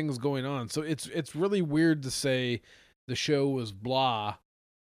of good things going on, so it's really weird to say the show was blah,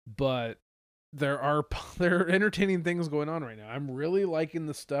 but there are entertaining things going on right now. I'm really liking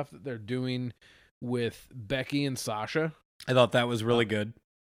the stuff that they're doing with Becky and Sasha. I thought that was really good.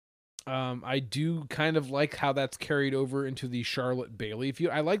 I do kind of like how that's carried over into the Charlotte Bayley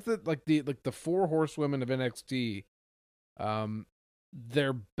feud. I like that, like the four horsewomen of NXT.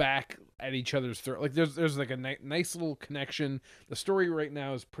 They're back at each other's throat. Like there's like a nice little connection. The story right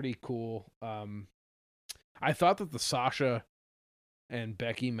now is pretty cool. I thought that the Sasha and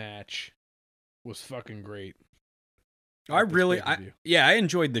Becky match was fucking great. I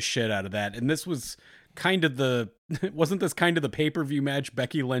enjoyed the shit out of that. And this was kind of wasn't this kind of the pay-per-view match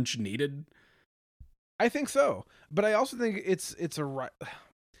Becky Lynch needed? I think so. But I also think it's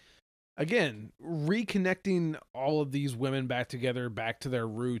again, reconnecting all of these women back together, back to their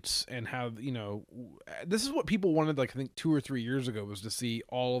roots, and how, this is what people wanted, like, I think 2 or 3 years ago, was to see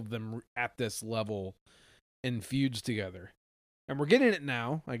all of them at this level in feuds together. And we're getting it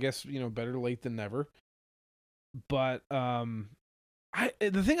now. I guess, better late than never. But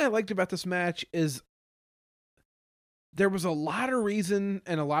the thing I liked about this match is there was a lot of reason,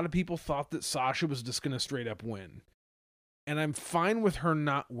 and a lot of people thought that Sasha was just going to straight up win. And I'm fine with her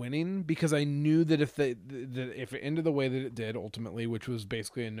not winning, because I knew that if it ended the way that it did ultimately, which was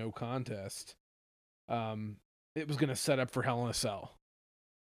basically a no contest, it was going to set up for Hell in a Cell.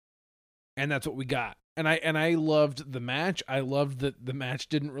 And that's what we got. And I loved the match. I loved that the match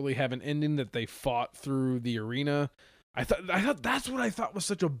didn't really have an ending, that they fought through the arena. I thought that's what I thought was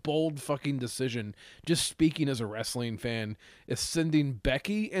such a bold fucking decision. Just speaking as a wrestling fan, is sending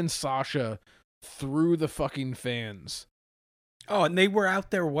Becky and Sasha through the fucking fans. Oh, and they were out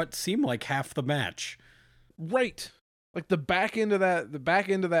there what seemed like half the match. Right. Like the back end of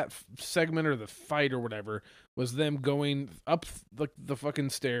that segment, or the fight or whatever, was them going up the fucking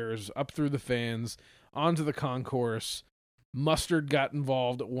stairs, up through the fans, onto the concourse. Mustard got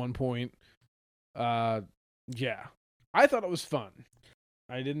involved at one point. Yeah. I thought it was fun.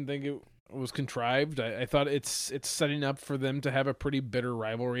 I didn't think it was contrived. I thought it's setting up for them to have a pretty bitter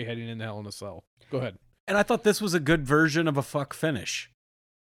rivalry heading into Hell in a Cell. Go ahead. And I thought this was a good version of a fuck finish.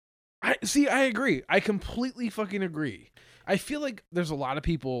 I agree. I completely fucking agree. I feel like there's a lot of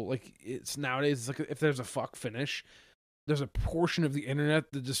people, like, it's nowadays, it's like if there's a fuck finish, there's a portion of the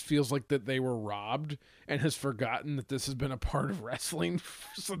internet that just feels like that they were robbed and has forgotten that this has been a part of wrestling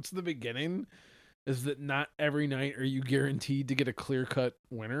since the beginning. Is that not every night are you guaranteed to get a clear-cut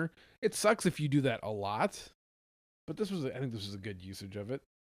winner? It sucks if you do that a lot, but I think this was a good usage of it.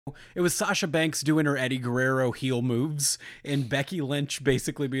 It was Sasha Banks doing her Eddie Guerrero heel moves, and Becky Lynch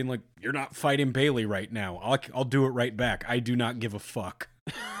basically being like, "You're not fighting Bayley right now. I'll do it right back. I do not give a fuck.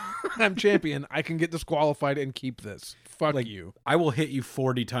 I'm champion. I can get disqualified and keep this. Fuck you. I will hit you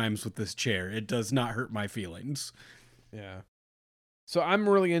 40 times with this chair. It does not hurt my feelings." Yeah. So I'm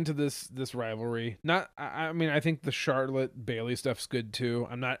really into this rivalry. I mean, I think the Charlotte Bayley stuff's good too.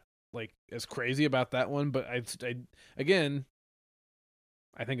 I'm not like as crazy about that one, but I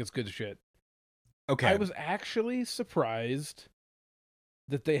think it's good shit. Okay. I was actually surprised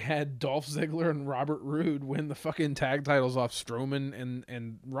that they had Dolph Ziggler and Robert Roode win the fucking tag titles off Strowman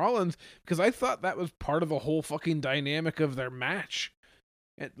and Rollins, because I thought that was part of the whole fucking dynamic of their match,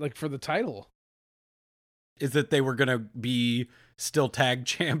 like for the title. Is that they were going to be still tag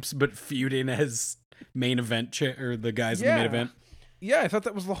champs, but feuding as main event or the guys in the main event? Yeah, I thought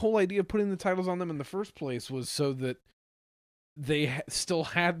that was the whole idea of putting the titles on them in the first place, was so that they still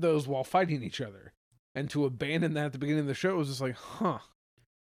had those while fighting each other. And to abandon that at the beginning of the show was just like, huh.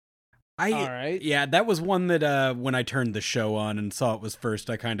 All right. Yeah, that was one that when I turned the show on and saw it was first,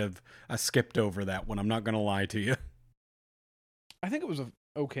 I skipped over that one. I'm not going to lie to you. I think it was a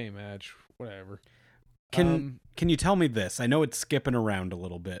okay match. Whatever. Can you tell me this? I know it's skipping around a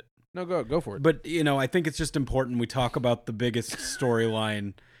little bit. No, go for it. But, I think it's just important we talk about the biggest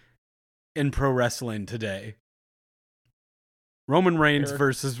storyline in pro wrestling today. Roman Reigns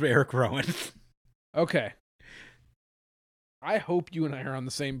versus Eric Rowan. Okay. I hope you and I are on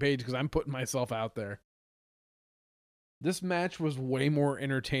the same page, because I'm putting myself out there. This match was way more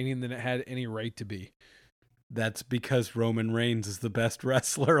entertaining than it had any right to be. That's because Roman Reigns is the best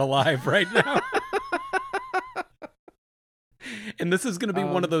wrestler alive right now. And this is going to be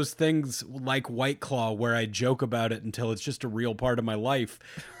one of those things like White Claw where I joke about it until it's just a real part of my life.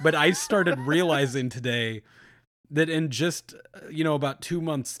 But I started realizing today that in just, about 2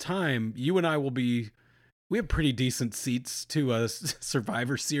 months' time, you and I we have pretty decent seats to a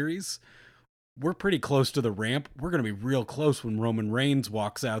Survivor Series. We're pretty close to the ramp. We're going to be real close when Roman Reigns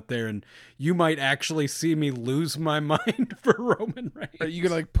walks out there, and you might actually see me lose my mind for Roman Reigns. Are you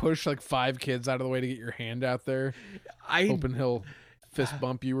going to push 5 kids out of the way to get your hand out there? Hoping he'll fist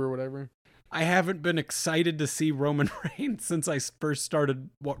bump you or whatever. I haven't been excited to see Roman Reigns since I first started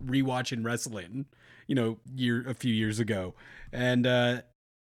rewatching wrestling, a few years ago. And,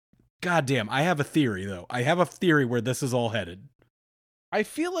 goddamn, I have a theory, though. I have a theory where this is all headed. I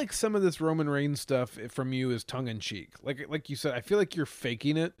feel like some of this Roman Reigns stuff from you is tongue-in-cheek. Like you said, I feel like you're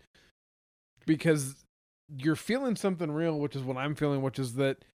faking it because you're feeling something real, which is what I'm feeling, which is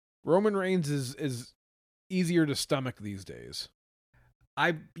that Roman Reigns is easier to stomach these days.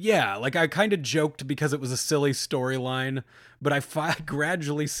 I kind of joked because it was a silly storyline, but I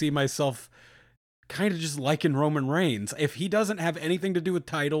gradually see myself kind of just liking Roman Reigns. If he doesn't have anything to do with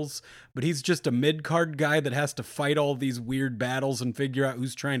titles, but he's just a mid-card guy that has to fight all these weird battles and figure out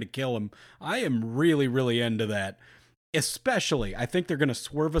who's trying to kill him, I am really, really into that. Especially, I think they're going to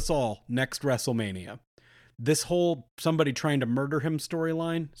swerve us all next WrestleMania. This whole somebody trying to murder him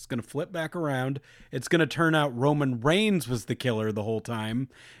storyline is going to flip back around. It's going to turn out Roman Reigns was the killer the whole time,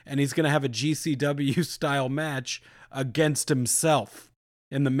 and he's going to have a GCW-style match against himself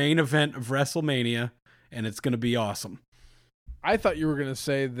in the main event of WrestleMania, and it's going to be awesome. I thought you were going to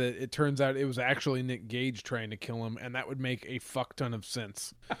say that it turns out it was actually Nick Gage trying to kill him, and that would make a fuck ton of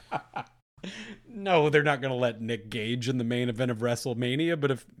sense. No, they're not going to let Nick Gage in the main event of WrestleMania,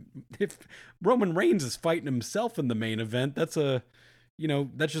 but if Roman Reigns is fighting himself in the main event, that's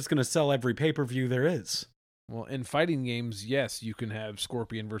that's just going to sell every pay-per-view there is. Well, in fighting games, yes, you can have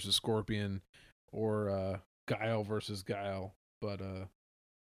Scorpion versus Scorpion or Guile versus Guile, but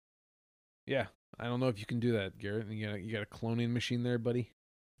yeah, I don't know if you can do that, Garrett. You got a cloning machine there, buddy.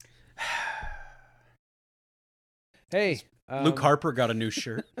 Hey, Luke Harper got a new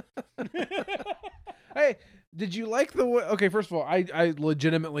shirt. Hey, did you like the way? Okay, first of all, I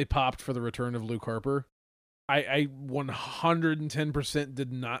legitimately popped for the return of Luke Harper. I 110%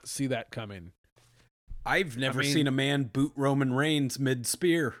 did not see that coming. I've never seen a man boot Roman Reigns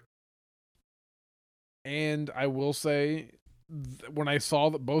mid-spear. And I will say, when I saw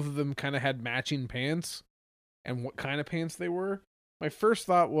that both of them kind of had matching pants and what kind of pants they were, my first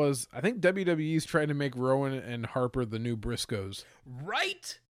thought was, I think WWE's trying to make Rowan and Harper the new Briscoes.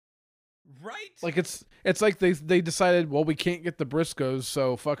 Right? Like it's like they decided, well, we can't get the Briscoes,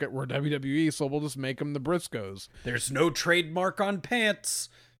 so fuck it, we're WWE, so we'll just make them the Briscoes. There's no trademark on pants.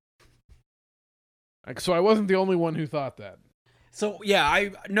 So I wasn't the only one who thought that. So yeah,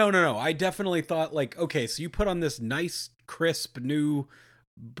 no. I definitely thought okay, so you put on this nice, crisp, new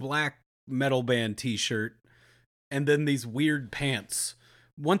black metal band t-shirt and then these weird pants.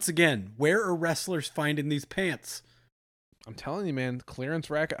 Once again, where are wrestlers finding these pants? I'm telling you, man, clearance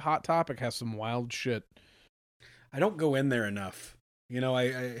rack at Hot Topic has some wild shit. I don't go in there enough.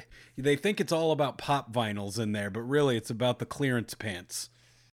 They think it's all about pop vinyls in there, but really it's about the clearance pants.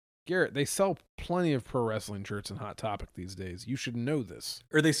 Garrett, they sell plenty of pro wrestling shirts in Hot Topic these days. You should know this.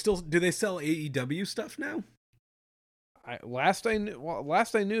 Do they sell AEW stuff now? Last I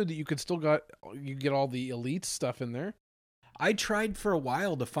knew that you get all the Elite stuff in there. I tried for a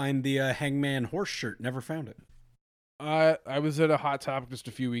while to find the Hangman horse shirt. Never found it. I was at a Hot Topic just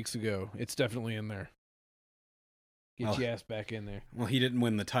a few weeks ago. It's definitely in there. Get your ass back in there. Well, he didn't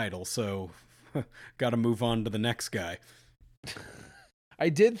win the title, so got to move on to the next guy. I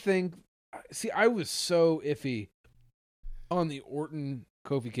did think. See, I was so iffy on the Orton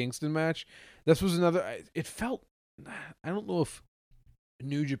Kofi Kingston match. This was another. It felt. I don't know if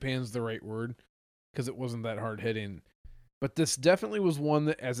New Japan's the right word because it wasn't that hard hitting. But this definitely was one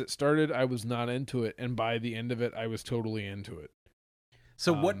that, as it started, I was not into it, and by the end of it, I was totally into it.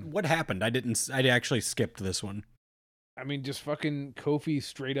 So what happened? I actually skipped this one. I mean, just fucking Kofi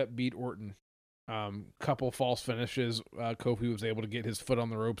straight up beat Orton. Couple false finishes. Kofi was able to get his foot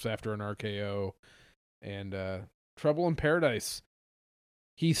on the ropes after an RKO, and Trouble in Paradise.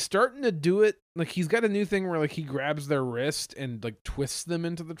 He's starting to do it. Like, he's got a new thing where, like, he grabs their wrist and, like, twists them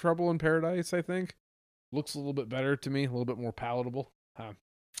into the Trouble in Paradise, I think. Looks a little bit better to me, a little bit more palatable.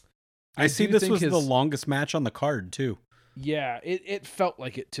 I see this was the longest match on the card, too. Yeah, it felt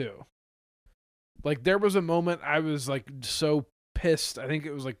like it, too. Like, there was a moment I was, like, so pissed. I think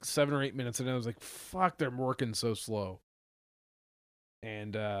it was, like, 7 or 8 minutes, and I was like, fuck, they're working so slow.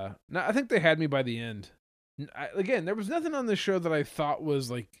 And, no, I think they had me by the end. Again, there was nothing on this show that I thought was,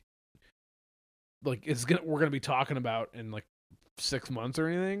 like we're going to be talking about in, like, 6 months or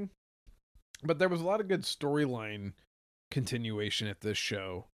anything. But there was a lot of good storyline continuation at this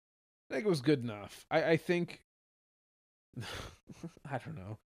show. I think it was good enough. I think... I don't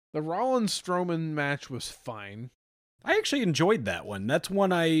know. The Rollins-Strowman match was fine. I actually enjoyed that one. That's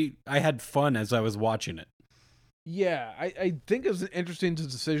one I had fun as I was watching it. Yeah, I think it was an interesting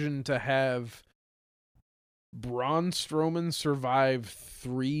decision to have Braun Strowman survive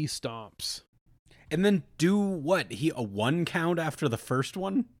 3 stomps. And then do what? A 1 count after the first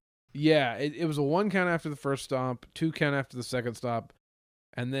one? Yeah, it was a 1 count after the first stomp, 2 count after the second stomp,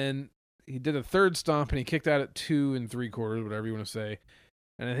 and then he did a 3rd stomp and he kicked out at 2 3/4, whatever you want to say.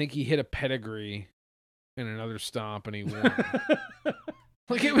 And I think he hit a pedigree in another stomp and he won.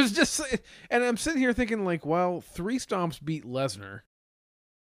 Like, it was just, and I'm sitting here thinking, like, well, 3 stomps beat Lesnar,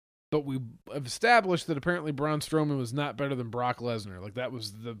 but we have established that apparently Braun Strowman was not better than Brock Lesnar. Like, that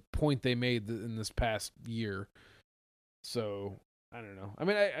was the point they made in this past year. So I don't know. I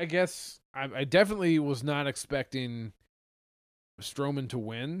mean, I guess I definitely was not expecting Strowman to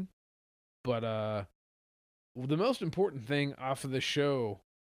win, but the most important thing off of the show,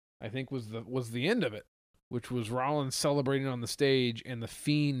 I think, was the end of it, which was Rollins celebrating on the stage and the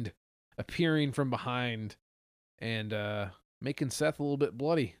Fiend appearing from behind and making Seth a little bit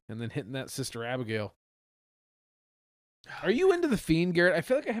bloody and then hitting that Sister Abigail. Are you into the Fiend, Garrett? I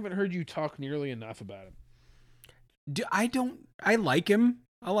feel like I haven't heard you talk nearly enough about him. I like him.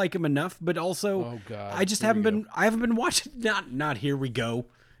 I like him enough, but also oh God, I just haven't been watching. Not here we go.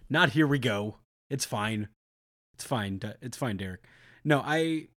 Not here we go. It's fine. It's fine. It's fine, Derek. No,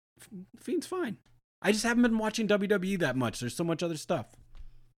 Fiend's fine. I just haven't been watching WWE that much. There's so much other stuff.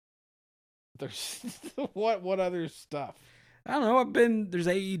 There's what other stuff? I don't know. There's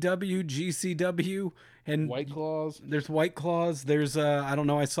AEW, GCW, and White Claws. There's White Claws. There's I don't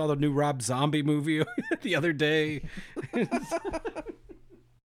know. I saw the new Rob Zombie movie the other day.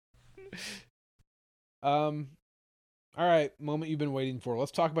 All right, moment you've been waiting for.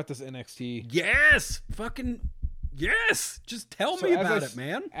 Let's talk about this NXT. Yes, fucking yes. Just tell me about it,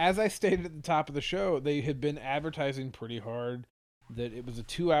 man. As I stated at the top of the show, they had been advertising pretty hard that it was a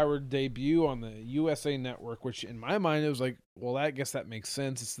 2-hour debut on the USA Network, which in my mind, it was like, well, I guess that makes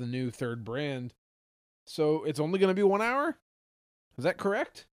sense. It's the new 3rd brand. So it's only going to be 1 hour? Is that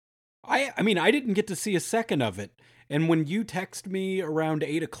correct? I mean, I didn't get to see a second of it. And when you text me around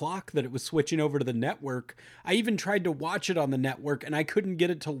 8 o'clock that it was switching over to the network, I even tried to watch it on the network and I couldn't get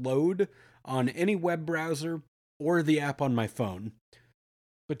it to load on any web browser or the app on my phone.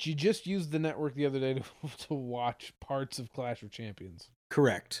 But you just used the network the other day to watch parts of Clash of Champions.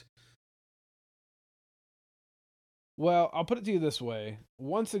 Correct. Well, I'll put it to you this way.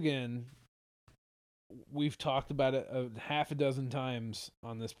 Once again, we've talked about it a half a dozen times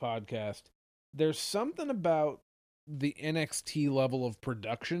on this podcast. There's something about the NXT level of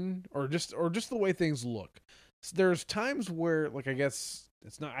production or just the way things look. So there's times where, like, I guess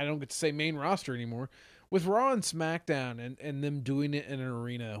it's not, I don't get to say main roster anymore, with Raw and SmackDown and them doing it in an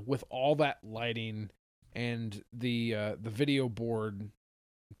arena with all that lighting and the video board,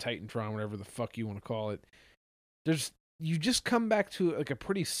 Titantron, whatever the fuck you want to call it. You just come back to like a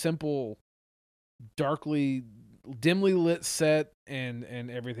pretty simple, dimly lit set and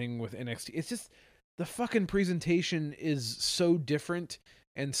everything with NXT. It's just the fucking presentation is so different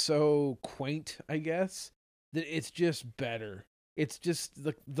and so quaint, I guess. that it's just better. It's just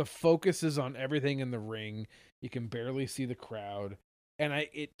the focus is on everything in the ring. You can barely see the crowd, and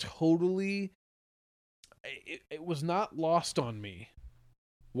it was not lost on me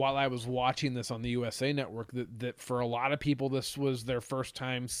while I was watching this on the USA Network that for a lot of people this was their first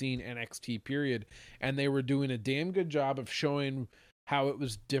time seeing NXT period, and they were doing a damn good job of showing how it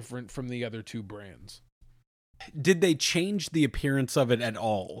was different from the other two brands. Did they change the appearance of it at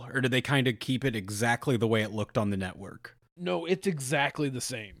all, or did they kind of keep it exactly the way it looked on the network? No, it's exactly the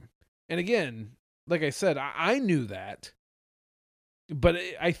same. And again, like I said, I knew that, but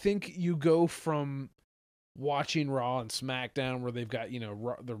I think you go from watching Raw and SmackDown where they've got,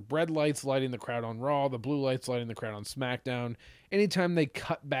 the red lights lighting the crowd on Raw, the blue lights lighting the crowd on SmackDown. Anytime they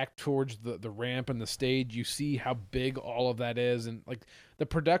cut back towards the ramp and the stage, you see how big all of that is. And like the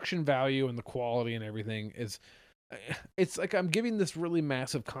production value and the quality and everything it's like I'm giving this really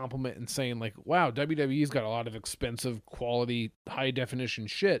massive compliment and saying like, wow, WWE's got a lot of expensive quality, high definition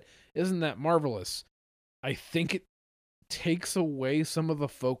shit. Isn't that marvelous? I think it takes away some of the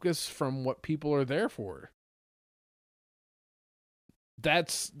focus from what people are there for.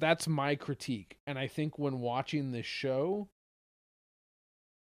 That's my critique. And I think when watching this show,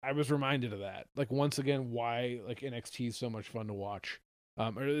 I was reminded of that. Like once again, why like NXT is so much fun to watch.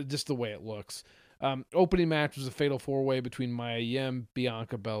 Or just the way it looks. Opening match was a fatal 4-way between Mia Yim,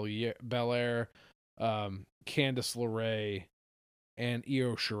 Bianca Belair, Candice LeRae, and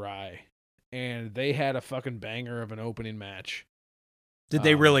Io Shirai. And they had a fucking banger of an opening match. Did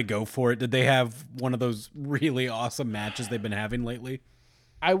they really go for it? Did they have one of those really awesome matches they've been having lately?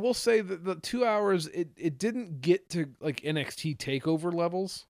 I will say that the 2 hours, it didn't get to like NXT TakeOver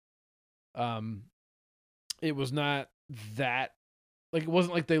levels. It was not that, like, it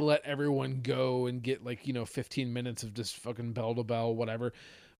wasn't like they let everyone go and get like, 15 minutes of just fucking bell to bell, whatever.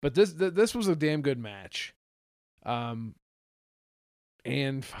 But this was a damn good match.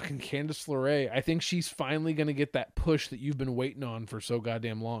 And fucking Candice LeRae, I think she's finally going to get that push that you've been waiting on for so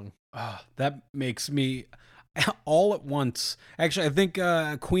goddamn long. That makes me all at once. Actually, I think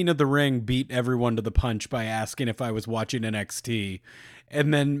Queen of the Ring beat everyone to the punch by asking if I was watching NXT.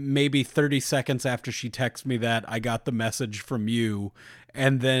 And then maybe 30 seconds after she texted me that, I got the message from you.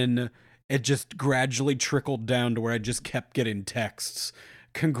 And then it just gradually trickled down to where I just kept getting texts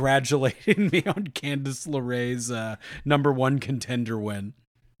congratulating me on Candice LeRae's #1 contender win.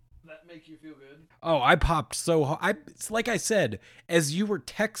 That make you feel good? Oh, I popped so hard. It's like I said, as you were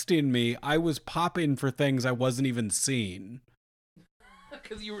texting me, I was popping for things I wasn't even seeing.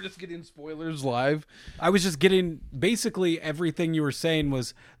 Because you were just getting spoilers live? I was just getting, basically everything you were saying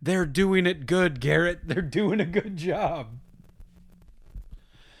was, they're doing it good, Garrett. They're doing a good job.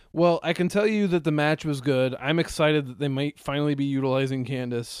 Well, I can tell you that the match was good. I'm excited that they might finally be utilizing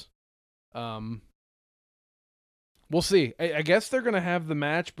Candice. We'll see. I guess they're going to have the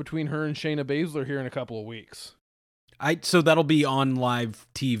match between her and Shayna Baszler here in a couple of weeks. So that'll be on live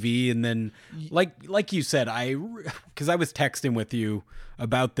TV, and then, like you said, because I was texting with you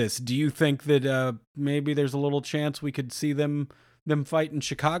about this. Do you think that maybe there's a little chance we could see them fight in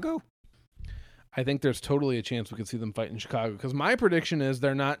Chicago? I think there's totally a chance we could see them fight in Chicago, because my prediction is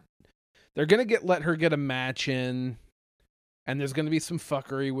they're going to let her get a match in, and there's going to be some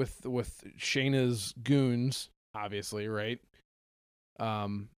fuckery with Shayna's goons, obviously, right?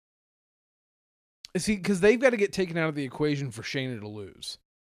 See, because they've got to get taken out of the equation for Shayna to lose.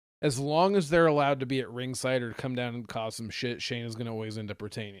 As long as they're allowed to be at ringside or come down and cause some shit, Shayna's going to always end up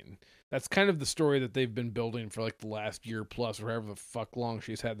retaining. That's kind of the story that they've been building for like the last year plus, or however the fuck long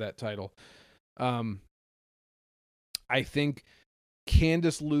she's had that title. I think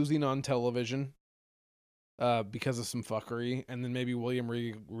Candice losing on television because of some fuckery, and then maybe William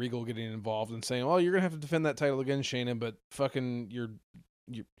Regal getting involved and saying, "Well, you're gonna have to defend that title again, Shayna, but fucking your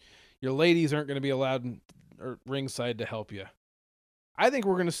ladies aren't gonna be allowed or ringside to help you." I think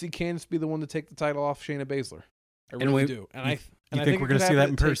we're gonna see Candice be the one to take the title off Shayna Baszler. I really do, and I think we're gonna see that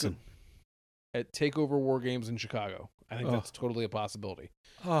in person at TakeOver War Games in Chicago. I think that's totally a possibility.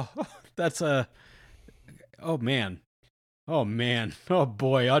 Oh, that's a. Oh man. Oh man. Oh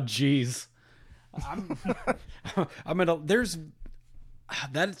boy. Oh geez. I'm gonna.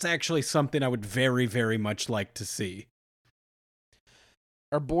 That's actually something I would very, very much like to see.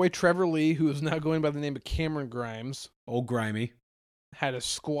 Our boy Trevor Lee, who is now going by the name of Cameron Grimes, old Grimy, had a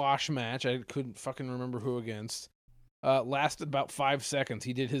squash match. I couldn't fucking remember who against. Lasted about 5 seconds.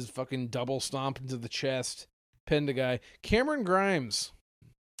 He did his fucking double stomp into the chest, pinned a guy. Cameron Grimes,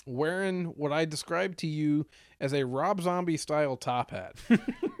 wearing what I described to you as a Rob Zombie style top hat.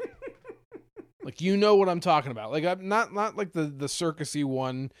 Like, you know what I'm talking about. Like, I'm not like the circusy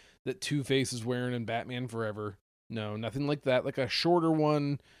one that Two-Face is wearing in Batman Forever. No, nothing like that. Like a shorter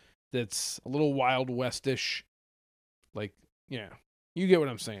one that's a little Wild Westish. Like, yeah, you get what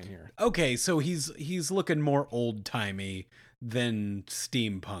I'm saying here. Okay, so he's looking more old-timey than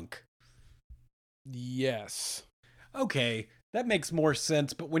steampunk. Yes. Okay, that makes more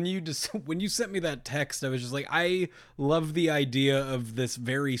sense, but when you sent me that text, I was just like, I love the idea of this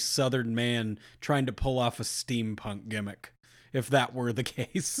very southern man trying to pull off a steampunk gimmick, if that were the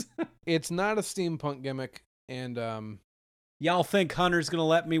case. It's not a steampunk gimmick, and Y'all think Hunter's gonna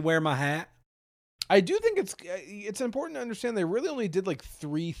let me wear my hat? I do think it's important to understand they really only did like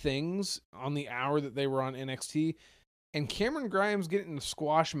 3 things on the hour that they were on NXT. And Cameron Grimes getting a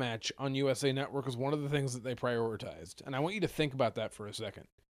squash match on USA Network was one of the things that they prioritized. And I want you to think about that for a second.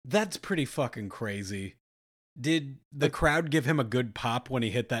 That's pretty fucking crazy. Did the crowd give him a good pop when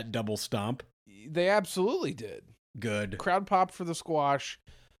he hit that double stomp? They absolutely did. Good. Crowd popped for the squash.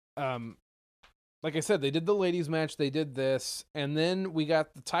 Like I said, they did the ladies match, they did this, and then we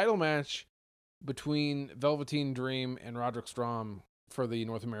got the title match between Velveteen Dream and Roderick Strong for the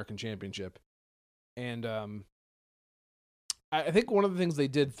North American Championship. And I think one of the things they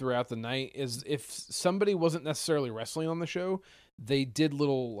did throughout the night is if somebody wasn't necessarily wrestling on the show, they did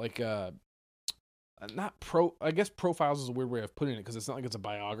little like I guess profiles is a weird way of putting it because it's not like it's a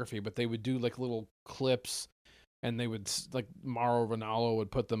biography, but they would do like little clips and they would like Mauro Ranallo would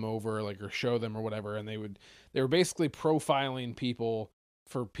put them over like or show them or whatever, and they were basically profiling people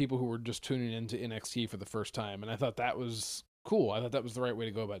for people who were just tuning into NXT for the first time, and I thought that was cool. I thought that was the right way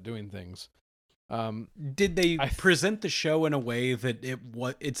to go about doing things. Did they present the show in a way that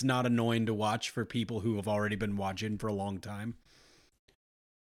it's not annoying to watch for people who have already been watching for a long time?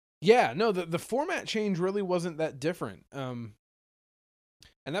 Yeah, no, the format change really wasn't that different. And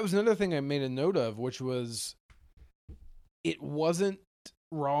that was another thing I made a note of, which was it wasn't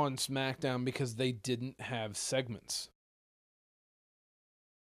Raw and SmackDown because they didn't have segments.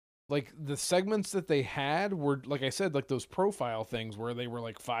 Like the segments that they had were, like I said, like those profile things where they were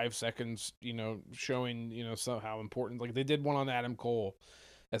like 5 seconds, showing, how important. Like they did one on Adam Cole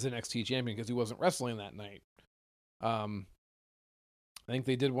as NXT champion because he wasn't wrestling that night. I think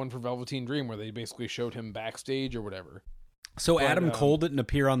they did one for Velveteen Dream where they basically showed him backstage or whatever. So Adam Cole didn't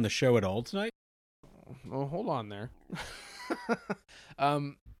appear on the show at all tonight? Oh, hold on there.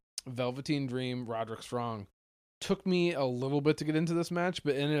 Velveteen Dream, Roderick Strong. Took me a little bit to get into this match,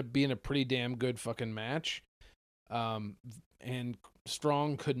 but ended up being a pretty damn good fucking match. And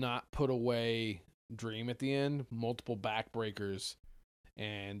Strong could not put away Dream at the end. Multiple backbreakers,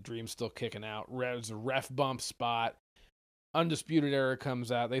 and Dream still kicking out. There's a ref bump spot. Undisputed Era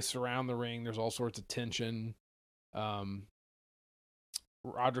comes out. They surround the ring. There's all sorts of tension. Roderick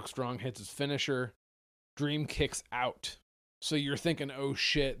Strong hits his finisher. Dream kicks out. So you're thinking, oh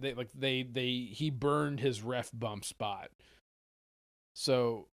shit, he burned his ref bump spot.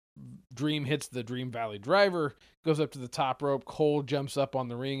 So Dream hits the Dream Valley Driver, goes up to the top rope. Cole jumps up on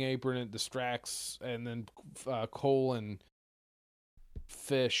the ring apron and distracts, and then Cole and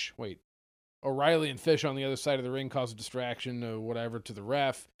O'Reilly and Fish on the other side of the ring cause a distraction or whatever to the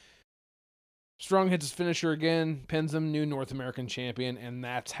ref. Strong hits his finisher again, pins him, new North American champion, and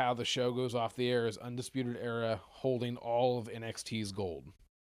that's how the show goes off the air, as Undisputed Era holding all of NXT's gold.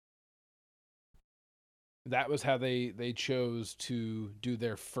 That was how they chose to do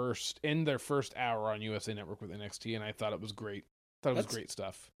their first hour on USA Network with NXT, and I thought it was great. It was great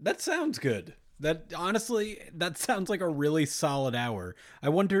stuff. That sounds good. That sounds like a really solid hour. I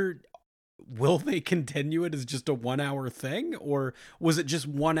wonder, will they continue it as just a 1 hour thing, or was it just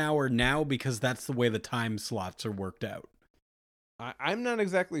 1 hour now because that's the way the time slots are worked out? I'm not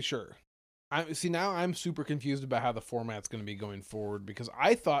exactly sure. Now I'm super confused about how the format's going to be going forward, because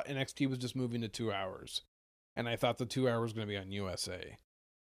I thought NXT was just moving to 2 hours, and I thought the 2 hours was going to be on USA.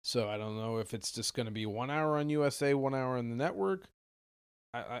 So I don't know if it's just going to be 1 hour on USA, 1 hour on the network.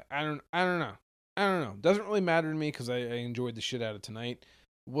 I don't know. Doesn't really matter to me because I enjoyed the shit out of tonight.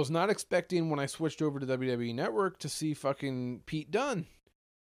 Was not expecting when I switched over to WWE Network to see fucking Pete Dunne.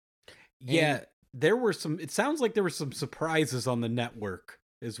 Yeah, it sounds like there were some surprises on the network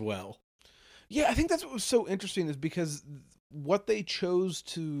as well. Yeah, I think that's what was so interesting, is because what they chose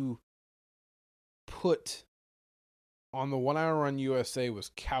to put on the 1 hour on USA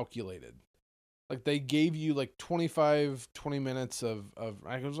was calculated. Like they gave you like 20 minutes of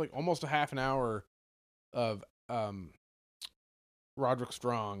it was like almost a half an hour of Roderick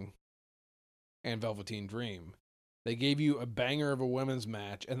Strong and Velveteen Dream. They gave you a banger of a women's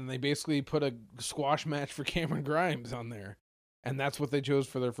match, and then they basically put a squash match for Cameron Grimes on there. And that's what they chose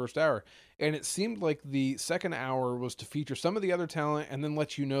for their first hour. And it seemed like the second hour was to feature some of the other talent and then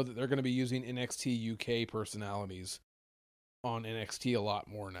let you know that they're going to be using NXT UK personalities on NXT a lot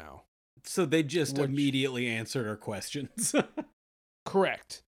more now. So they just immediately answered our questions.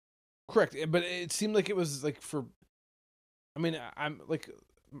 Correct. But it seemed like it was like I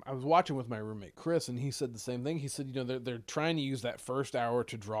was watching with my roommate Chris, and he said the same thing. He said, you know, they're trying to use that first hour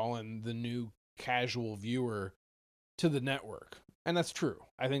to draw in the new casual viewer to the network, and that's true.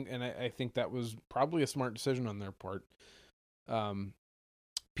 I think that was probably a smart decision on their part.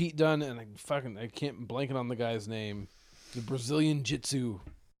 Pete Dunne and I can't blanking on the guy's name, the Brazilian jiu-jitsu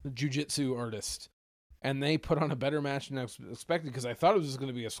artist, and they put on a better match than I expected because I thought it was just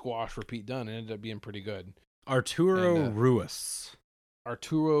going to be a squash for Pete Dunne, and it ended up being pretty good. Arturo Ruas.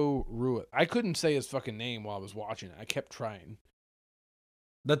 I couldn't say his fucking name while I was watching it. I kept trying.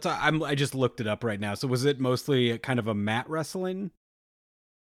 I just looked it up right now. So was it mostly kind of a mat wrestling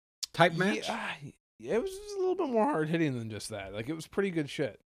type match? Yeah, it was just a little bit more hard hitting than just that. Like, it was pretty good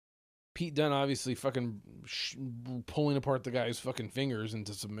shit. Pete Dunne obviously fucking pulling apart the guy's fucking fingers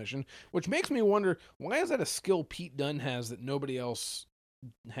into submission, which makes me wonder, why is that a skill Pete Dunne has that nobody else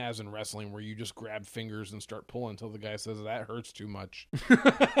has in wrestling, where you just grab fingers and start pulling until the guy says that hurts too much?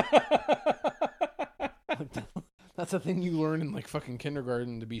 That's a thing you learn in like fucking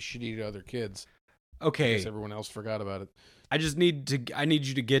kindergarten to be shitty to other kids. Okay. I guess everyone else forgot about it. I need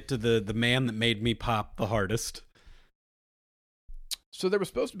you to get to the man that made me pop the hardest. So there was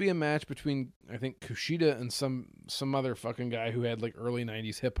supposed to be a match between, I think, Kushida and some other fucking guy who had like early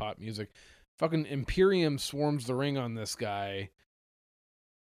 90s hip hop music. Fucking Imperium swarms the ring on this guy.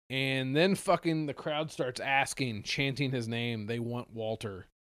 And then fucking the crowd starts chanting his name. They want Walter.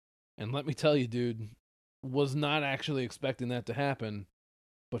 And let me tell you, dude, was not actually expecting that to happen,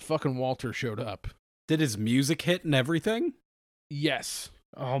 but fucking Walter showed up. Did his music hit and everything? Yes.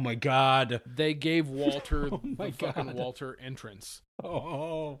 Oh my God. They gave Walter fucking Walter entrance.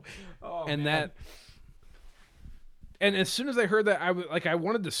 Oh and man. And as soon as I heard that, I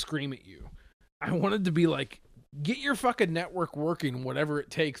wanted to scream at you. I wanted to be like, get your fucking network working, whatever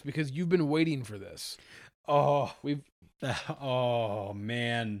it takes, because you've been waiting for this. Oh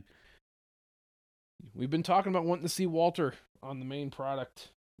man. We've been talking about wanting to see Walter on the main product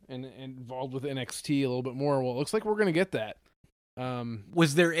and involved with NXT a little bit more. Well, it looks like we're going to get that.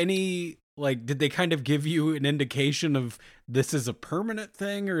 Was there any, like, did they kind of give you an indication of this is a permanent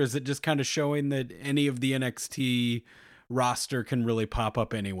thing, or is it just kind of showing that any of the NXT roster can really pop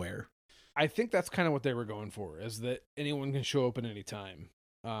up anywhere? I think that's kind of what they were going for, is that anyone can show up at any time.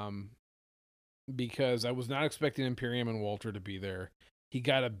 Because I was not expecting Imperium and Walter to be there. He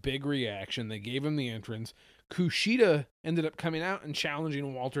got a big reaction. They gave him the entrance. Kushida ended up coming out and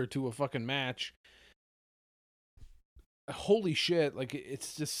challenging Walter to a fucking match. Holy shit, like,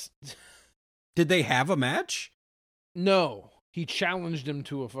 it's just... Did they have a match? No. He challenged him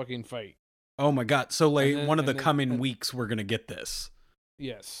to a fucking fight. Oh my God. So, like, one of the coming weeks, we're going to get this.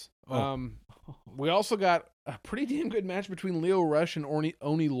 Yes. We also got a pretty damn good match between Lio Rush and Oni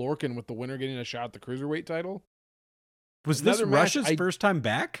Lorcan, with the winner getting a shot at the Cruiserweight title. Was this Rush's first time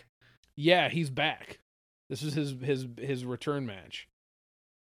back? Yeah, he's back. This is his return match.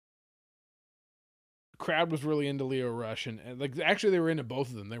 The crowd was really into Lio Rush, and like, actually they were into both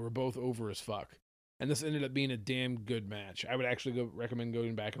of them. They were both over as fuck. And this ended up being a damn good match. I would actually recommend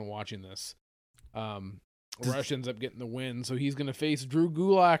going back and watching this. Rush ends up getting the win, so he's going to face Drew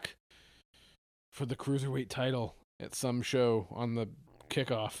Gulak for the Cruiserweight title at some show on the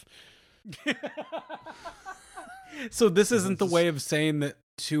kickoff. So this isn't the way of saying that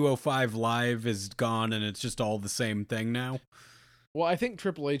 205 Live is gone and it's just all the same thing now? Well, I think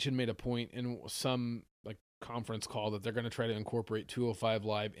Triple H had made a point in some like conference call that they're going to try to incorporate 205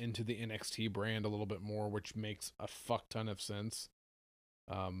 Live into the NXT brand a little bit more, which makes a fuck ton of sense.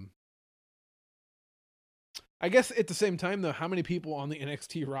 I guess at the same time, though, how many people on the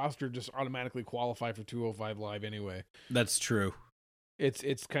NXT roster just automatically qualify for 205 Live anyway? That's true.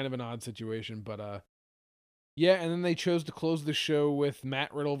 It's kind of an odd situation, but yeah, and then they chose to close the show with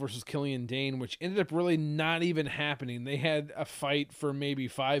Matt Riddle versus Killian Dane, which ended up really not even happening. They had a fight for maybe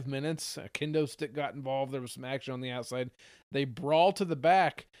 5 minutes. A kendo stick got involved. There was some action on the outside. They brawl to the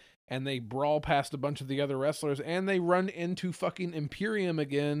back, and they brawl past a bunch of the other wrestlers, and they run into fucking Imperium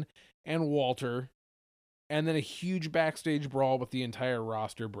again and Walter. And then a huge backstage brawl with the entire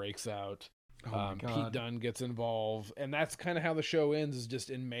roster breaks out. Oh my God. Pete Dunne gets involved, and that's kind of how the show ends, is just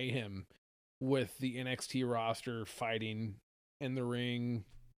in mayhem, with the NXT roster fighting in the ring,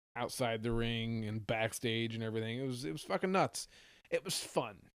 outside the ring, and backstage and everything. It was fucking nuts. It was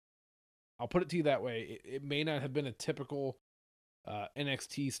fun. I'll put it to you that way. It may not have been a typical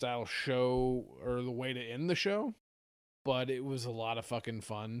NXT style show or the way to end the show, but it was a lot of fucking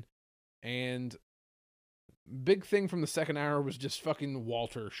fun. And big thing from the second hour was just fucking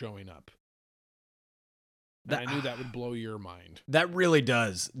Walter showing up. And I knew that would blow your mind. That really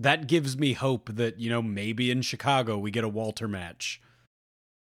does. That gives me hope that, maybe in Chicago we get a Walter match.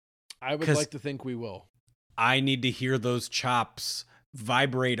 I would like to think we will. I need to hear those chops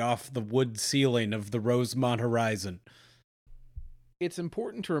vibrate off the wood ceiling of the Rosemont Horizon. It's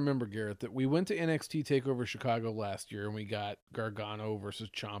important to remember, Garrett, that we went to NXT TakeOver Chicago last year and we got Gargano versus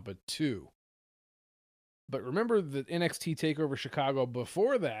Ciampa 2. But remember that NXT TakeOver Chicago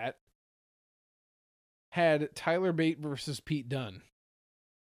before that had Tyler Bate versus Pete Dunne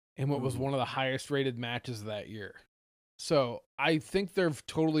in what was one of the highest rated matches that year. So I think they're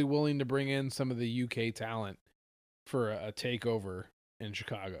totally willing to bring in some of the UK talent for a takeover in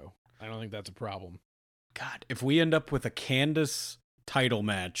Chicago. I don't think that's a problem. God, if we end up with a Candice title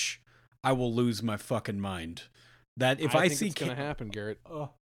match, I will lose my fucking mind. That if I think see it's gonna happen, Garrett.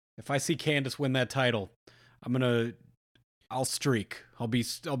 If I see Candice win that title, I'll streak. I'll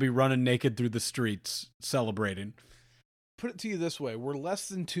be running naked through the streets celebrating. Put it to you this way, we're less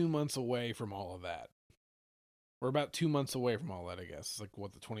than 2 months away from all of that. We're about 2 months away from all that, I guess. It's like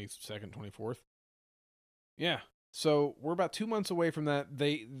what, the 22nd, 24th? Yeah. So we're about 2 months away from that.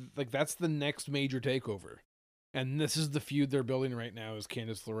 That's the next major takeover. And this is the feud they're building right now is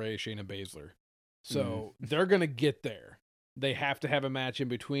Candice LeRae, Shayna Baszler. So they're going to get there. They have to have a match in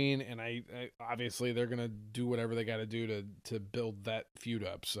between, and I obviously they're gonna do whatever they got to do to build that feud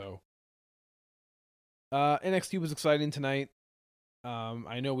up. So, NXT was exciting tonight.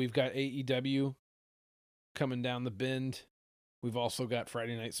 I know we've got AEW coming down the bend. We've also got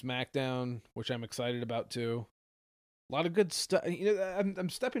Friday Night SmackDown, which I'm excited about too. A lot of good stuff. I'm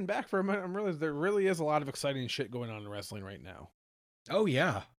stepping back for a minute. I'm realizing there really is a lot of exciting shit going on in wrestling right now. Oh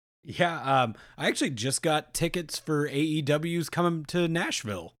yeah. Yeah, I actually just got tickets for AEW's coming to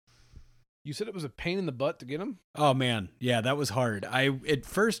Nashville. You said it was a pain in the butt to get them? Oh man, yeah, that was hard. At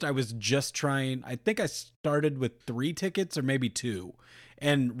first I was just trying, I think I started with 3 tickets or maybe 2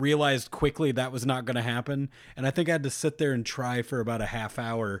 and realized quickly that was not going to happen. And I think I had to sit there and try for about a half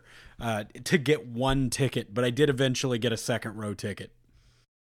hour to get 1 ticket, but I did eventually get a second row ticket.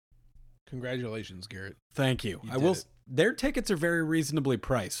 Congratulations, Garrett. Thank you. Their tickets are very reasonably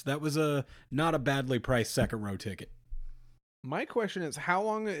priced. That was not a badly priced second row ticket. My question is, how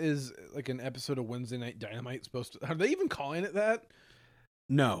long is like an episode of Wednesday Night Dynamite supposed to? Are they even calling it that?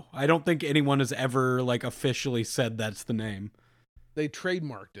 No, I don't think anyone has ever officially said that's the name. They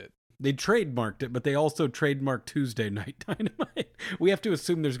trademarked it. They trademarked it, but they also trademarked Tuesday Night Dynamite. We have to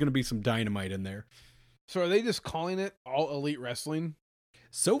assume there's going to be some dynamite in there. So are they just calling it All Elite Wrestling?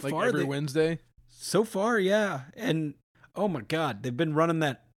 So far, every Wednesday. So far, yeah. And oh my God, they've been running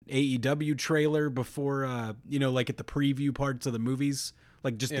that AEW trailer before, at the preview parts of the movies,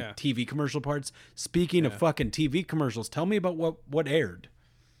 the TV commercial parts. Speaking of fucking TV commercials, tell me about what aired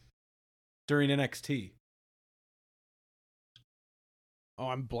during NXT. Oh,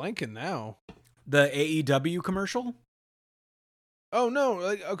 I'm blanking now. The AEW commercial? Oh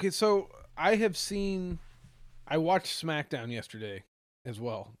no! Okay, so I watched SmackDown yesterday as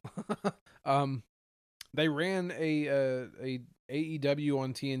well. They ran a AEW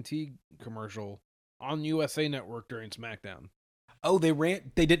on TNT commercial on USA Network during SmackDown. Oh, they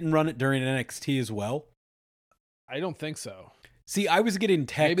didn't run it during NXT as well? I don't think so. See, I was getting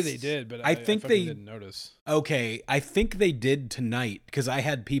texts. Maybe they did, but I think they didn't notice. Okay, I think they did tonight because I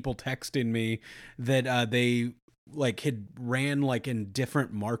had people texting me that they had ran in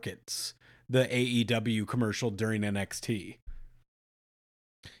different markets the AEW commercial during NXT.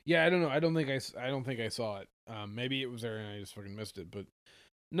 Yeah, I don't know. I don't think I saw it. Maybe it was there and I just fucking missed it. But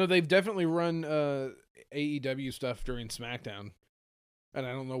no, they've definitely run AEW stuff during SmackDown. And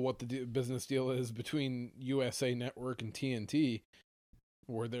I don't know what the business deal is between USA Network and TNT,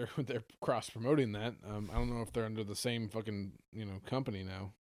 where they're cross promoting that. I don't know if they're under the same fucking company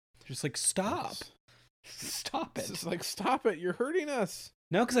now. Just stop it. It's just stop it. You're hurting us.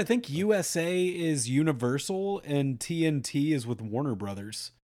 No, because I think USA is Universal and TNT is with Warner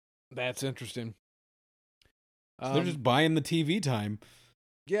Brothers. That's interesting. So they're just buying the TV time.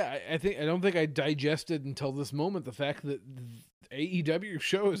 Yeah, I don't think I digested until this moment the fact that AEW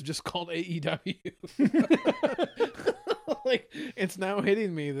show is just called AEW. It's now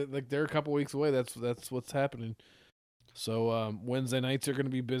hitting me that they're a couple weeks away. That's what's happening. So Wednesday nights are going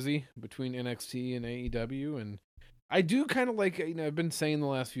to be busy between NXT and AEW, and I do kind of I've been saying the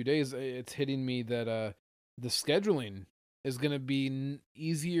last few days, it's hitting me that the scheduling is going to be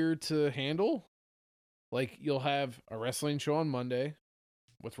easier to handle Like, you'll have a wrestling show on Monday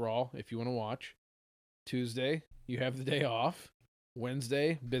with Raw, if you want to watch. Tuesday, you have the day off.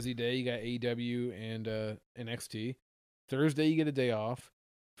 Wednesday, busy day. You got AEW and NXT. Thursday, you get a day off.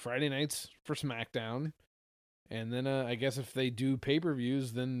 Friday nights for SmackDown. And then I guess if they do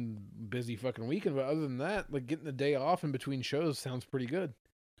pay-per-views, then busy fucking weekend. But other than that, like, getting the day off in between shows sounds pretty good.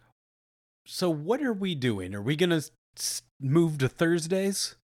 So what are we doing? Are we going to move to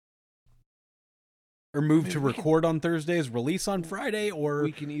Thursdays? Or move to record on Thursdays, release on Friday, or...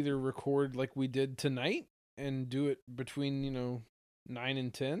 We can either record like we did tonight and do it between, 9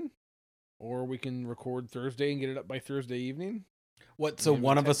 and 10. Or we can record Thursday and get it up by Thursday evening. What, so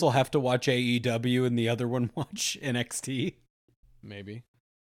one of us will have to watch AEW and the other one watch NXT? Maybe.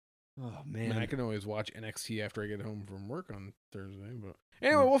 Oh, man. I can always watch NXT after I get home from work on Thursday. But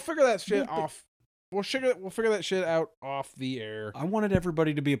anyway, we'll figure that shit off. We'll figure that shit out off the air. I wanted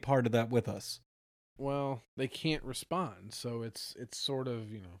everybody to be a part of that with us. Well, they can't respond, so it's sort of,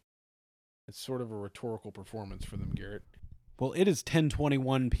 it's sort of a rhetorical performance for them, Garrett. Well, it is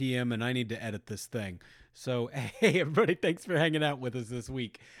 10:21 p.m. and I need to edit this thing. So, hey, everybody, thanks for hanging out with us this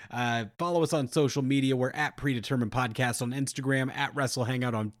week. Follow us on social media. We're at Predetermined Podcast on Instagram, at Wrestle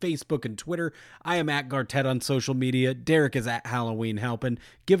Hangout on Facebook and Twitter. I am at Gartet on social media. Derek is at Halloween Helpin'.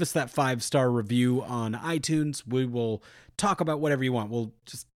 Give us that 5-star review on iTunes. We will talk about whatever you want. We'll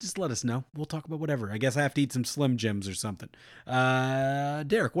just let us know. We'll talk about whatever. I guess I have to eat some Slim Jims or something.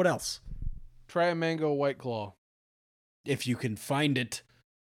 Derek, what else? Try a mango White Claw. If you can find it.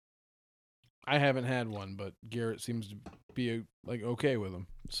 I haven't had one, but Garrett seems to be okay with them.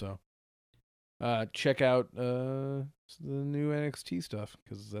 So check out the new NXT stuff,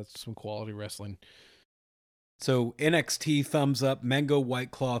 because that's some quality wrestling. So NXT thumbs up, Mango White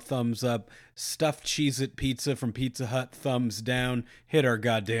Claw thumbs up, stuffed Cheez-It pizza from Pizza Hut thumbs down. Hit our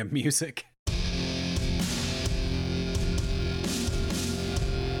goddamn music.